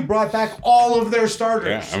literally brought back all of their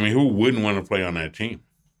starters. Yeah. I mean, who wouldn't want to play on that team?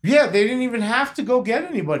 Yeah, they didn't even have to go get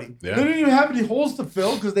anybody. Yeah. They didn't even have any holes to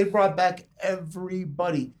fill because they brought back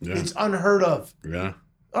everybody. Yeah. It's unheard of. Yeah.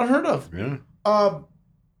 Unheard of. Yeah.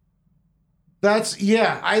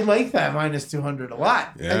 I like that minus 200 a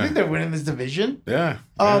lot. Yeah. I think they're winning this division. Yeah.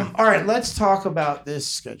 All right, let's talk about this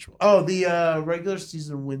schedule. Oh, the regular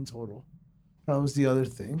season win total. That was the other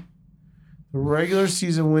thing. The regular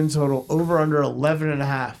season win total over under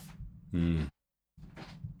 11.5.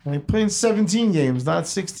 And they played 17 games, not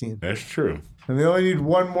 16. That's true. And they only need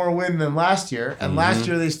one more win than last year. And last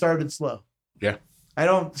year they started slow. Yeah. I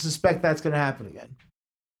don't suspect that's going to happen again.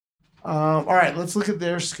 All right, let's look at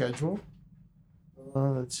their schedule.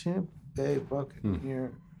 The Tampa Bay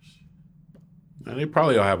Buccaneers. And they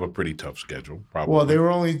probably all have a pretty tough schedule. Probably. Well, they were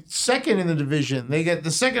only second in the division. They get the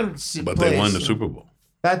second But place. They won the Super Bowl.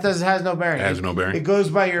 That has no bearing. It has no bearing. It goes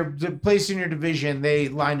by the place in your division. They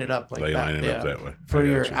line it up like that. They line it up that way. For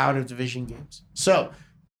your out of division games. So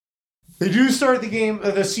they do start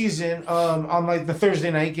the season on like the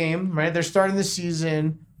Thursday night game, right? They're starting the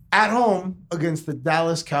season at home against the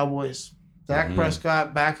Dallas Cowboys. Dak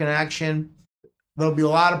Prescott back in action. There'll be a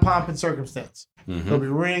lot of pomp and circumstance. There'll be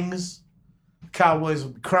rings. The Cowboys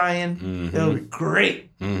will be crying. It'll be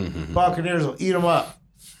great. Buccaneers will eat them up.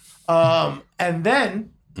 And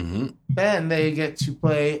then they get to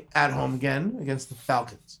play at home again against the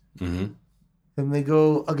Falcons. Then they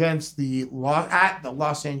go against the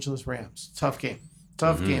Los Angeles Rams. Tough game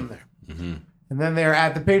there. And then they're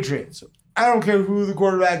at the Patriots. I don't care who the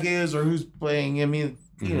quarterback is or who's playing. I mean,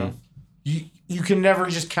 you know, you can never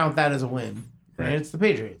just count that as a win. Right? It's the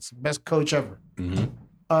Patriots, best coach ever.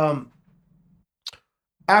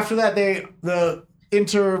 After that, the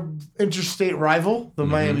interstate rival, the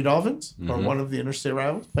Miami Dolphins, or one of the interstate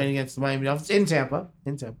rivals, playing against the Miami Dolphins in Tampa.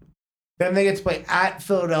 Then they get to play at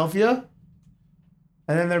Philadelphia,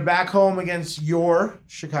 and then they're back home against your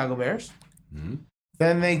Chicago Bears.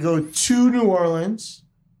 Then they go to New Orleans,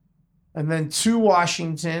 and then to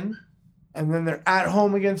Washington, and then they're at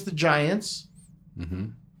home against the Giants.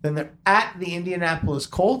 Then they're at the Indianapolis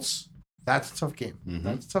Colts. That's a tough game.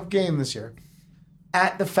 That's a tough game this year.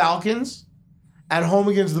 At the Falcons, at home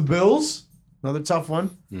against the Bills, another tough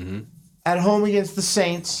one. At home against the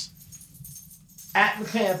Saints, at the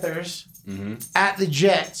Panthers, at the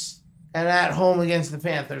Jets, and at home against the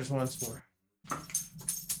Panthers once more.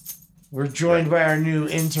 We're joined by our new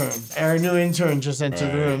intern. Our new intern just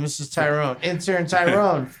entered the room. This is Tyrone. Intern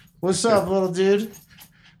Tyrone. What's up, little dude?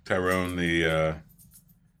 Tyrone, the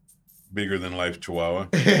bigger than life Chihuahua.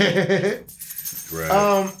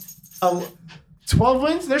 12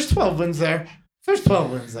 wins? There's 12 wins there. There's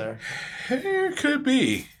 12 wins there. There could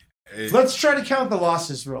be. Let's try to count the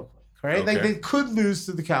losses real quick, right? Okay. Like they could lose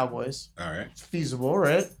to the Cowboys. All right. It's feasible,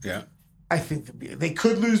 right? Yeah. I think they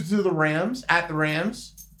could lose to the Rams, at the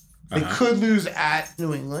Rams. They could lose at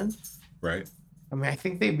New England. Right. I mean, I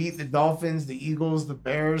think they beat the Dolphins, the Eagles, the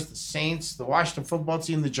Bears, the Saints, the Washington football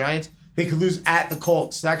team, the Giants. They could lose at the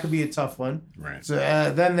Colts. That could be a tough one. Right. So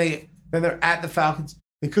then they're at the Falcons.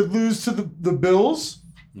 They could lose to the Bills.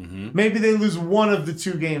 Maybe they lose one of the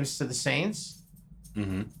two games to the Saints.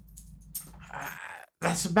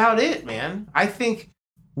 That's about it, man. I think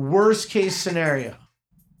worst case scenario.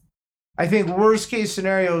 is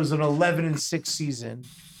an 11-6 season,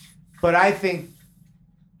 but I think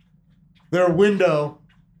their window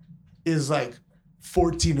is like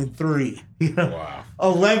 14-3. You know, wow.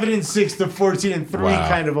 11-6 to 14-3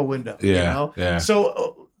 kind of a window. Yeah, you know? Yeah.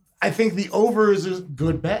 So I think the over is a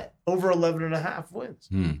good bet. Over 11.5 wins.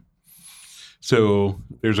 So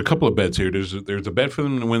there's a couple of bets here. There's a bet for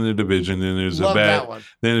them to win the division, and there's Love a bet. that one.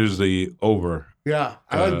 Then there's the over. Yeah,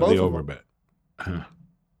 I like both. The of over them. bet.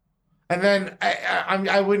 And then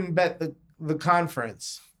I wouldn't bet the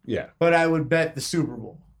conference. Yeah. But I would bet the Super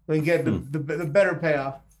Bowl. They get the better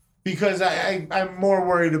payoff because I'm more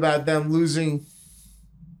worried about them losing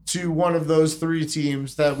to one of those three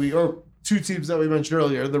teams or two teams that we mentioned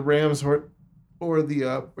earlier, the Rams or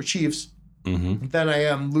the Chiefs, than I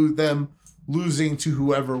am them losing to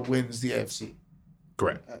whoever wins the AFC.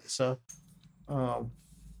 Correct. I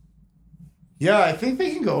think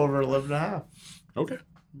they can go over 11.5. Okay.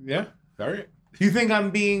 Yeah. All right. You think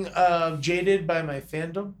I'm being jaded by my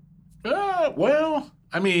fandom? Well,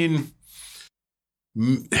 I mean,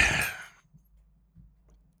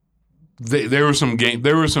 there were some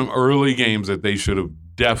early games that they should have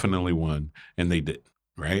definitely won, and they did,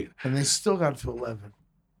 right? And they still got to 11.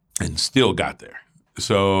 And still got there.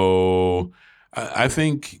 So I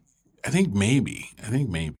think maybe.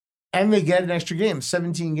 And they get an extra game,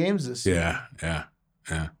 17 games this year. Yeah.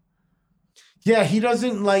 Yeah, he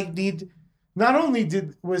doesn't need. Not only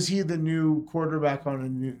was he the new quarterback on a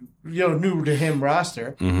new to him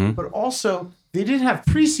roster, but also they didn't have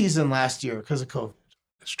preseason last year because of COVID.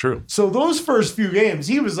 It's true. So those first few games,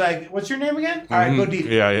 he was like, "What's your name again? All right, go deep."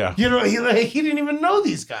 Yeah. You know, he didn't even know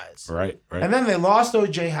these guys. Right. And then they lost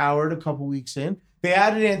O.J. Howard a couple weeks in. They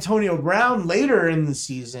added Antonio Brown later in the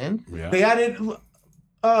season. Yeah. They added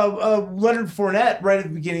Leonard Fournette right at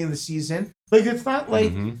the beginning of the season. Like, it's not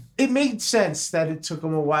like it made sense that it took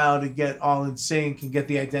them a while to get all in sync and get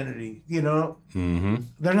the identity. You know,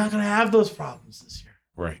 they're not going to have those problems this year.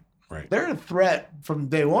 Right. They're a threat from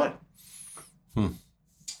day one.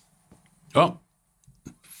 Oh,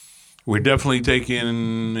 we're definitely taking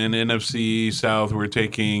an NFC South. We're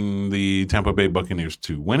taking the Tampa Bay Buccaneers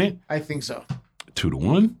to win it. I think so.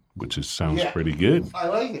 2-1, which sounds pretty good. I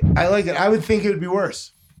like it. I would think it would be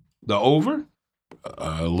worse. The over,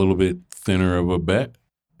 a little bit thinner of a bet,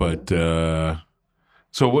 but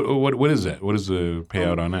so what is that? What is the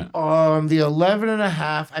payout on that? The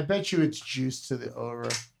 11.5. I bet you it's juiced to the over.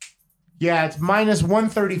 Yeah, it's minus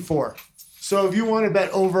 134. So if you want to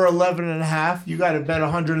bet over 11.5, you got to bet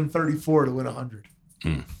 134 to win 100.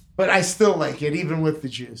 But I still like it, even with the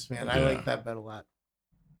juice, man. I like that bet a lot.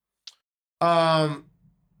 I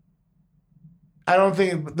don't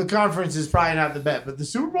think the conference is probably not the bet, but the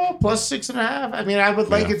Super Bowl plus 6.5. I mean, I would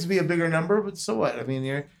like it to be a bigger number, but so what? I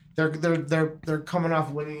mean, they're coming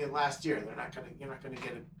off winning it last year. You're not gonna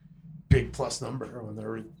get a big plus number when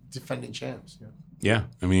they're defending champs. You know? Yeah,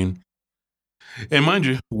 I mean, And mind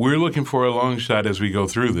you, we're looking for a long shot as we go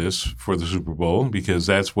through this for the Super Bowl because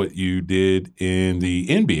that's what you did in the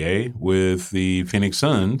NBA with the Phoenix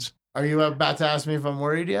Suns. Are you about to ask me if I'm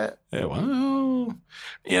worried yet? Yeah, well,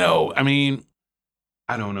 I mean,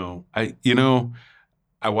 I don't know. I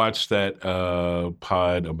watched that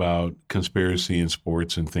pod about conspiracy in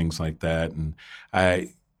sports and things like that, and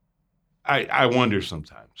I wonder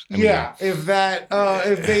sometimes.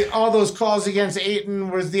 If all those calls against Ayton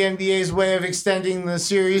was the NBA's way of extending the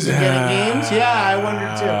series and getting games, I wonder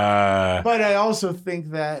too. But I also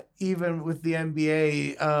think that even with the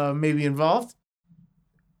NBA maybe involved,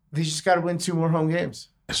 they just got to win 2 more home games.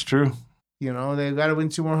 That's true. They've got to win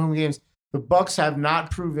 2 more home games. The Bucks have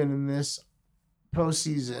not proven in this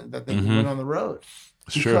postseason that they can win on the road.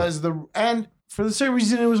 That's true. And for the same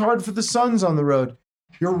reason, it was hard for the Suns on the road.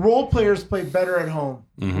 Your role players play better at home.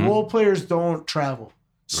 Role players don't travel.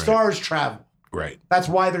 Stars travel. Right. That's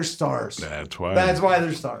why they're stars. That's why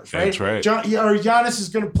they're stars, right? That's right. Or Giannis is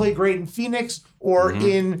going to play great in Phoenix or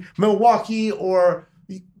in Milwaukee or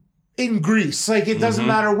in Greece. Like, it doesn't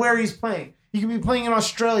matter where he's playing. He could be playing in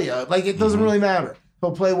Australia. Like, it doesn't really matter.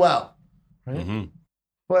 He'll play well, right?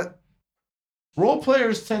 But role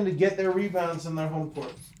players tend to get their rebounds on their home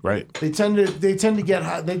court. Right. They tend to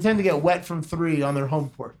get wet from 3 on their home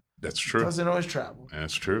court. That's true. Doesn't always travel.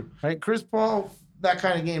 That's true. Right? Chris Paul, that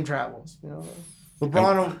kind of game travels.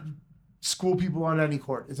 LeBron will school people on any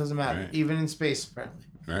court. It doesn't matter, even in space apparently.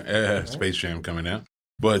 Right. Space Jam coming out,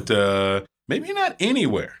 but maybe not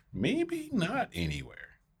anywhere. Maybe not anywhere.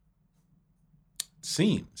 It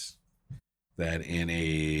seems that in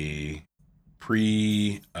a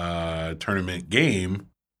pre-tournament game,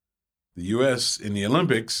 the U.S. in the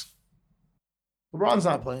Olympics. LeBron's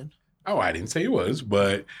not playing. Oh, I didn't say he was,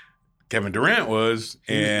 but Kevin Durant was,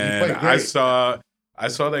 and I saw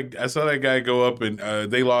that guy go up and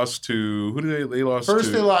they lost to who did they lost?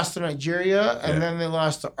 First, they lost to Nigeria, and then they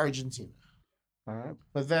lost to Argentina. All right,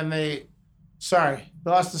 but then they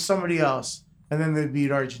lost to somebody else, and then they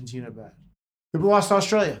beat Argentina back. They lost to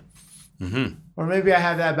Australia. Or maybe I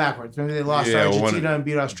have that backwards. Maybe they lost to Argentina and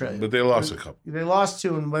beat Australia. But they lost a couple. They lost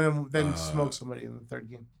 2 and then smoked somebody in the 3rd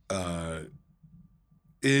game.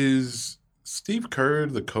 Is Steve Kerr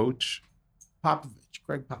the coach?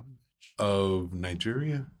 Greg Popovich. Of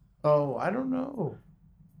Nigeria? Oh, I don't know.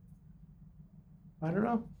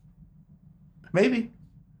 Maybe.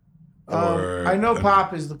 I know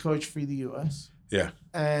Pop is the coach for the U.S. Yeah.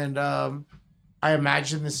 And I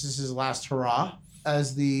imagine this is his last hurrah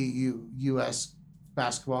as the U.S.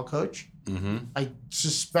 basketball coach. I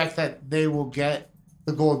suspect that they will get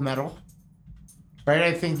the gold medal. Right?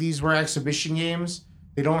 I think these were exhibition games.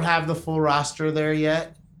 They don't have the full roster there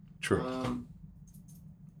yet. True.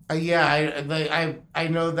 I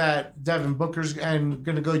know that Devin Booker's going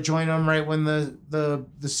to go join them right when the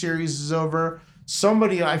series is over.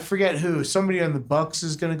 Somebody, I forget who, somebody on the Bucks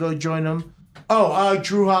is going to go join them.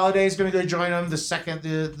 Drew Holiday is going to go join them the second.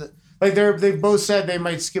 They've both said they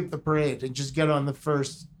might skip the parade and just get on the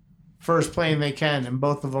first plane they can, and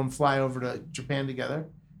both of them fly over to Japan together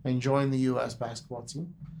and join the U.S. basketball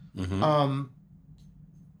team.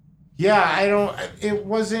 It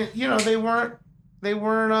wasn't,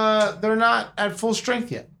 they're not at full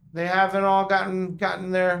strength yet. They haven't all gotten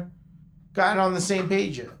on the same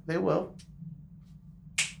page yet. They will.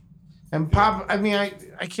 And Pop, I mean, I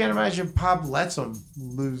can't imagine Pop lets them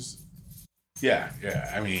lose. Yeah.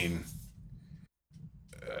 I mean,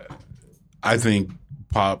 I think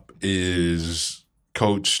Pop is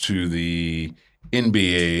coach to the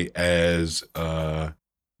NBA as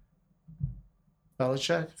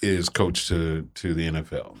Belichick is coach to the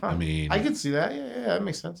NFL. Huh. I mean, I could see that. Yeah, that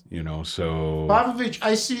makes sense. So Popovich,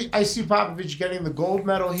 I see Popovich getting the gold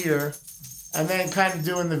medal here, and then kind of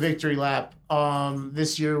doing the victory lap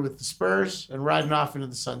this year with the Spurs and riding off into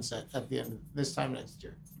the sunset at the end of this time next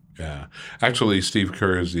year. Yeah, actually, Steve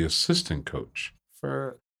Kerr is the assistant coach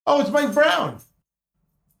it's Mike Brown.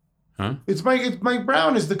 Huh? It's Mike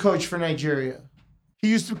Brown is the coach for Nigeria. He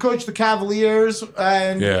used to coach the Cavaliers,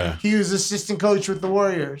 and he was assistant coach with the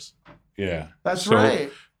Warriors. Yeah. That's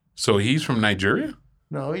right. So he's from Nigeria?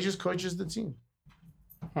 No, he just coaches the team.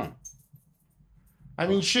 Huh. I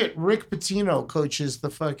mean, Rick Pitino coaches the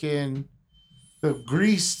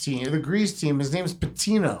Greece team. The Greece team, his name's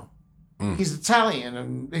Pitino. He's Italian,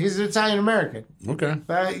 and he's an Italian American. Okay.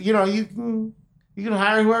 You can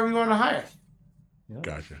hire whoever you want to hire.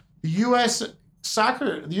 Gotcha. The U.S.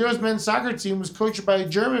 men's soccer team was coached by a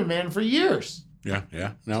German man for years. Yeah.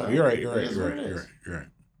 No, you're right.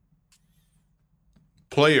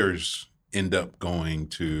 Players end up going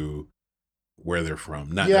to where they're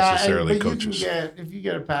from, not necessarily but coaches. If you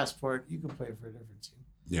get a passport, you can play for a different team.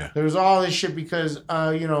 Yeah. There's all this shit because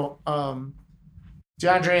DeAndre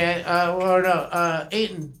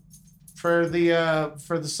Ayton for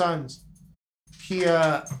the Suns.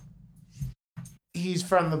 He's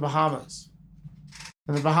from the Bahamas.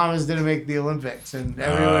 And the Bahamas didn't make the Olympics, and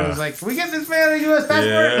everyone was like, "Can we get this man a U.S.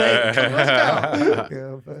 passport? Let's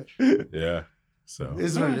go." Yeah. So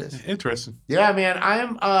is what it is. Interesting. Yeah, man.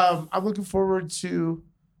 I'm looking forward to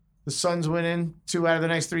the Suns winning 2 out of the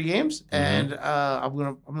next 3 games, and I'm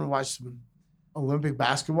gonna watch some Olympic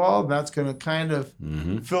basketball. That's gonna kind of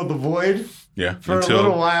fill the void. Yeah. For a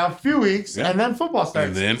little while, a few weeks, and then football starts.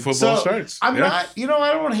 And then football starts. I'm not. I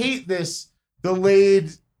don't hate this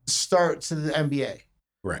delayed start to the NBA.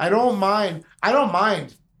 Right. I don't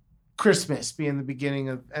mind Christmas being the beginning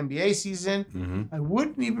of NBA season. I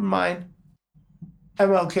wouldn't even mind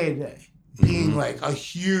MLK Day being like a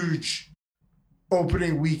huge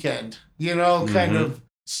opening weekend, kind of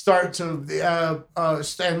start to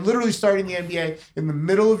and literally starting the NBA in the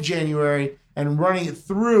middle of January and running it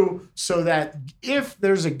through so that if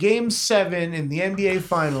there's a game 7 in the NBA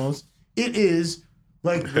finals, it is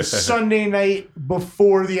like the Sunday night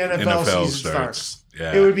before the NFL season starts.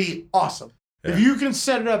 Yeah. It would be awesome. Yeah. If you can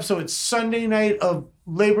set it up so it's Sunday night of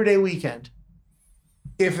Labor Day weekend,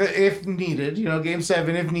 if needed, game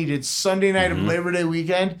 7, if needed, Sunday night of Labor Day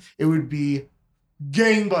weekend, it would be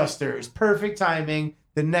gangbusters. Perfect timing.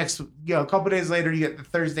 The next, a couple days later, you get the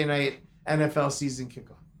Thursday night NFL season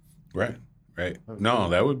kickoff. Right. No,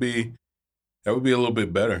 that would be a little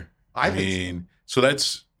bit better. I mean, so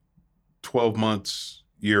that's 12 months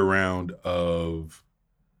year round of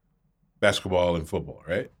basketball and football,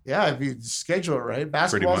 right? Yeah, if you schedule it right.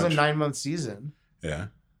 Basketball's a 9-month season. Yeah.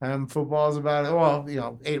 And football's about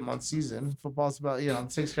 8-month season. Football's about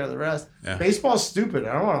takes care of the rest. Yeah. Baseball's stupid.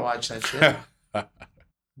 I don't want to watch that shit.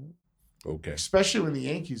 Okay. Especially when the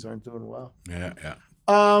Yankees aren't doing well. Yeah.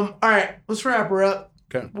 All right, let's wrap her up.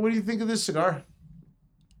 Okay. What do you think of this cigar?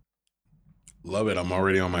 Love it. I'm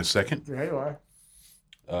already on my second. There you are.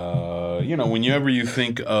 Whenever you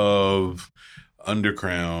think of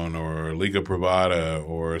Undercrown or Liga Privada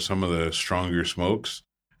or some of the stronger smokes,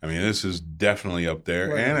 I mean, this is definitely up there.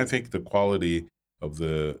 Right. And I think the quality of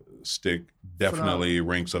the stick definitely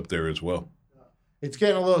ranks up there as well. It's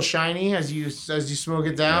getting a little shiny as you smoke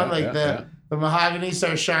it down. The mahogany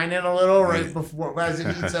starts shining a little right before as it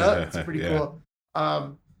heats up. It's pretty cool. I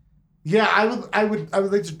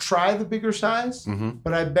would like to try the bigger size,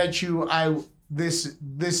 but I bet you this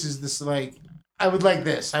is like I would like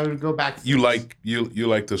this. I would go back to you like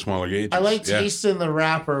the smaller gauges. I like tasting the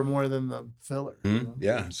wrapper more than the filler.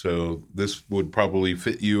 Yeah, so this would probably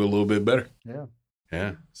fit you a little bit better.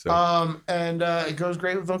 Yeah. So and it goes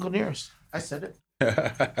great with Uncle Nearest. I said it.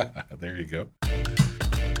 There you go.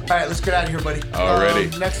 All right, let's get out of here, buddy.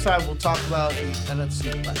 Alrighty. Next time we'll talk about the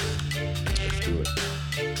NFC West. Let's do it.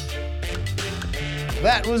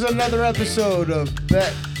 That was another episode of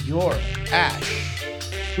Bet Your Ash.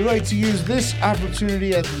 We like to use this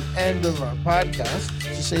opportunity at the end of our podcast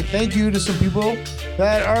to say thank you to some people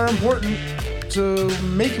that are important to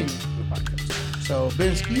making the podcast. So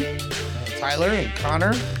Binsky, and Tyler, and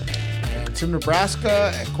Connor, and Tim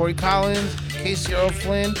Nebraska, and Corey Collins, and Casey Earl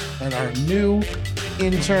Flynn, and our new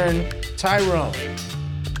intern, Tyrone.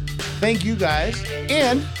 Thank you guys,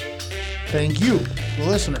 and thank you, the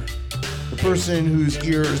listener, the person whose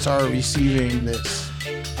ears are receiving this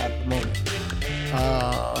at the moment.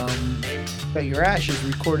 Bet Your Ash is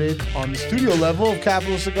recorded on the studio level of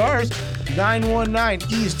Capital Cigars, 919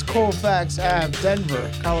 East Colfax Ave,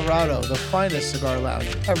 Denver, Colorado, the finest cigar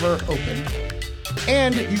lounge ever opened.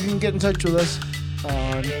 And you can get in touch with us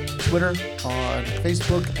on Twitter, on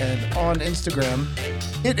Facebook, and on Instagram.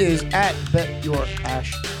 It is at Bet Your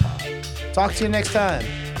Ash Pod. Talk to you next time.